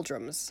novel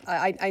doldrums.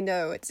 I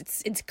know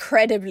it's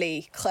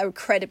incredibly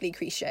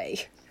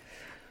cliche.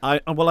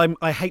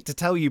 I hate to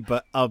tell you,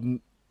 but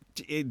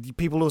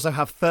people also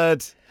have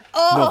third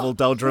novel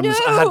doldrums.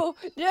 No.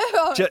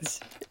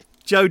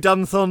 Joe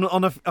Dunthon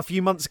on a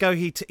few months ago,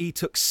 he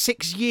took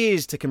 6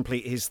 years to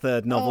complete his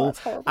third novel, that's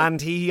horrible.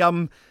 and he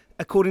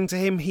according to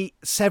him,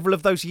 several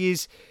of those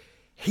years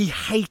he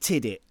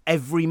hated it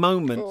every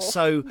moment.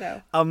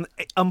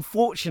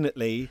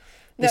 Unfortunately,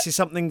 this is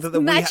something that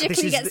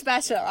magically gets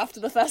better after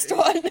the first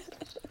one.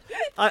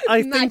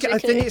 I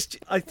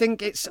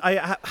think it's.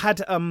 I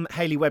had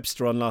Hayley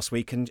Webster on last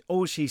week, and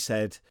all she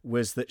said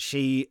was that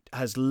she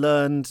has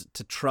learned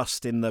to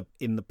trust in the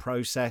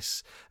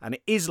process, and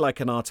it is like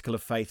an article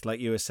of faith, like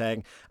you were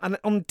saying. And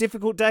on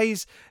difficult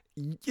days,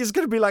 it's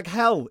going to be like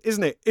hell,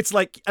 isn't it? It's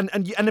like, and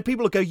the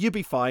people will go, "You'll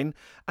be fine,"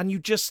 and you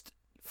just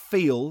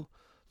feel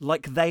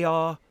like they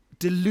are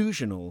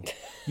delusional.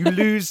 You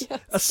lose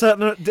a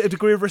certain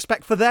degree of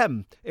respect for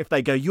them if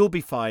they go, "You'll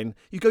be fine."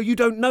 You go, "You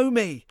don't know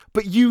me,"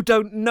 but you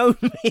don't know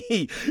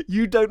me.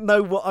 You don't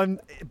know what I'm.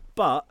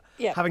 But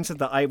having said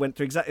that, I went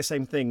through exactly the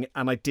same thing,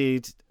 and I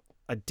did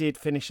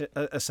finish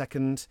a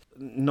second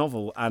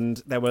novel,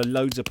 and there were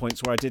loads of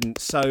points where I didn't.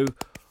 So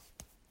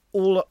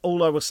all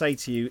I will say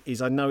to you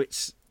is, I know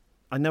it's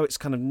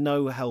kind of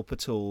no help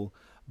at all,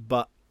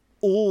 but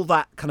all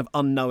that kind of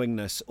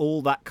unknowingness,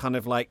 all that kind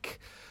of like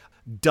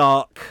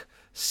dark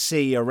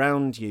sea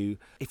around you,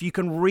 if you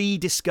can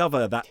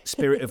rediscover that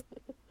spirit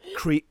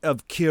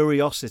of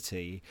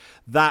curiosity,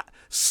 that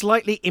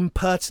slightly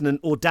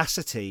impertinent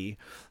audacity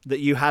that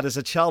you had as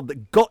a child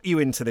that got you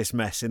into this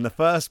mess in the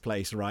first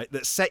place, right,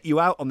 that set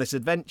you out on this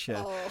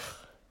adventure,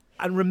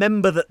 and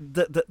remember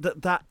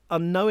that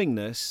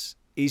unknowingness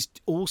is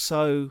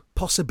also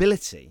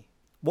possibility.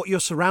 What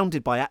you're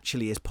surrounded by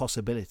actually is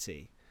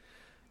possibility.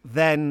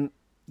 Then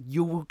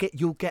you'll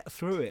get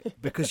through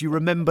it, because you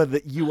remember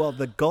that you are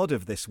the god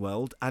of this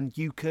world, and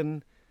you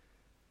can.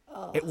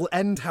 It will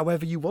end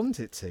however you want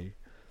it to.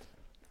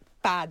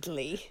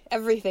 Badly.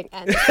 Everything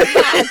ends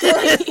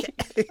badly.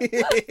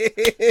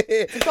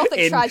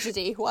 Gothic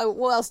tragedy.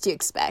 What else do you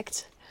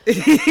expect?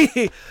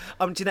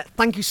 Jeanette,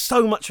 thank you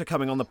so much for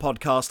coming on the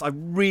podcast. I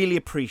really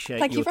appreciate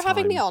your time. Thank you for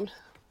having me on.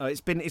 It's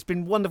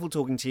been wonderful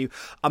talking to you.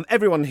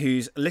 Everyone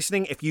who's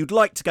listening, if you'd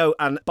like to go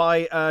and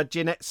buy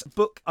Jeanette's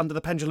book, Under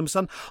the Pendulum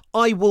Sun,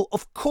 I will,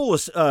 of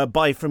course,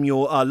 buy from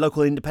your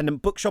local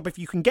independent bookshop if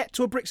you can get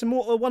to a bricks and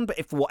mortar one. But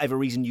if for whatever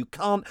reason you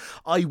can't,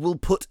 I will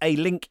put a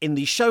link in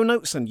the show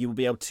notes, and you will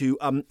be able to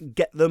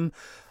get them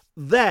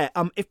there.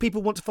 If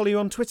people want to follow you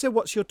on Twitter,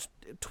 what's your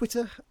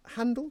Twitter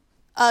handle?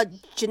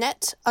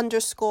 Jeanette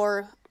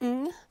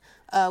 _ng,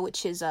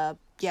 which is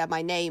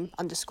my name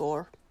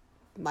 _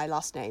 my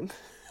last name.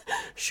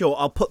 Sure,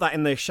 I'll put that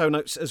in the show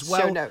notes as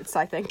well. Show notes,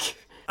 I think.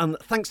 And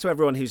thanks to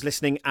everyone who's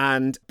listening.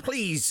 And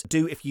please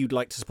do, if you'd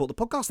like to support the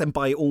podcast, then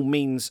by all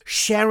means,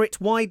 share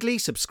it widely.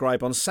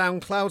 Subscribe on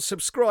SoundCloud,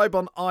 subscribe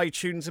on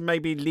iTunes, and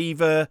maybe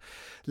leave a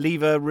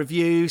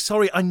review.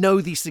 Sorry, I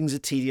know these things are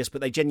tedious,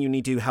 but they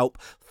genuinely do help.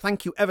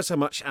 Thank you ever so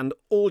much. And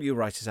all you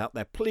writers out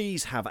there,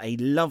 please have a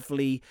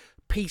lovely,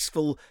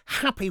 peaceful,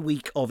 happy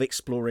week of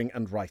exploring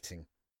and writing.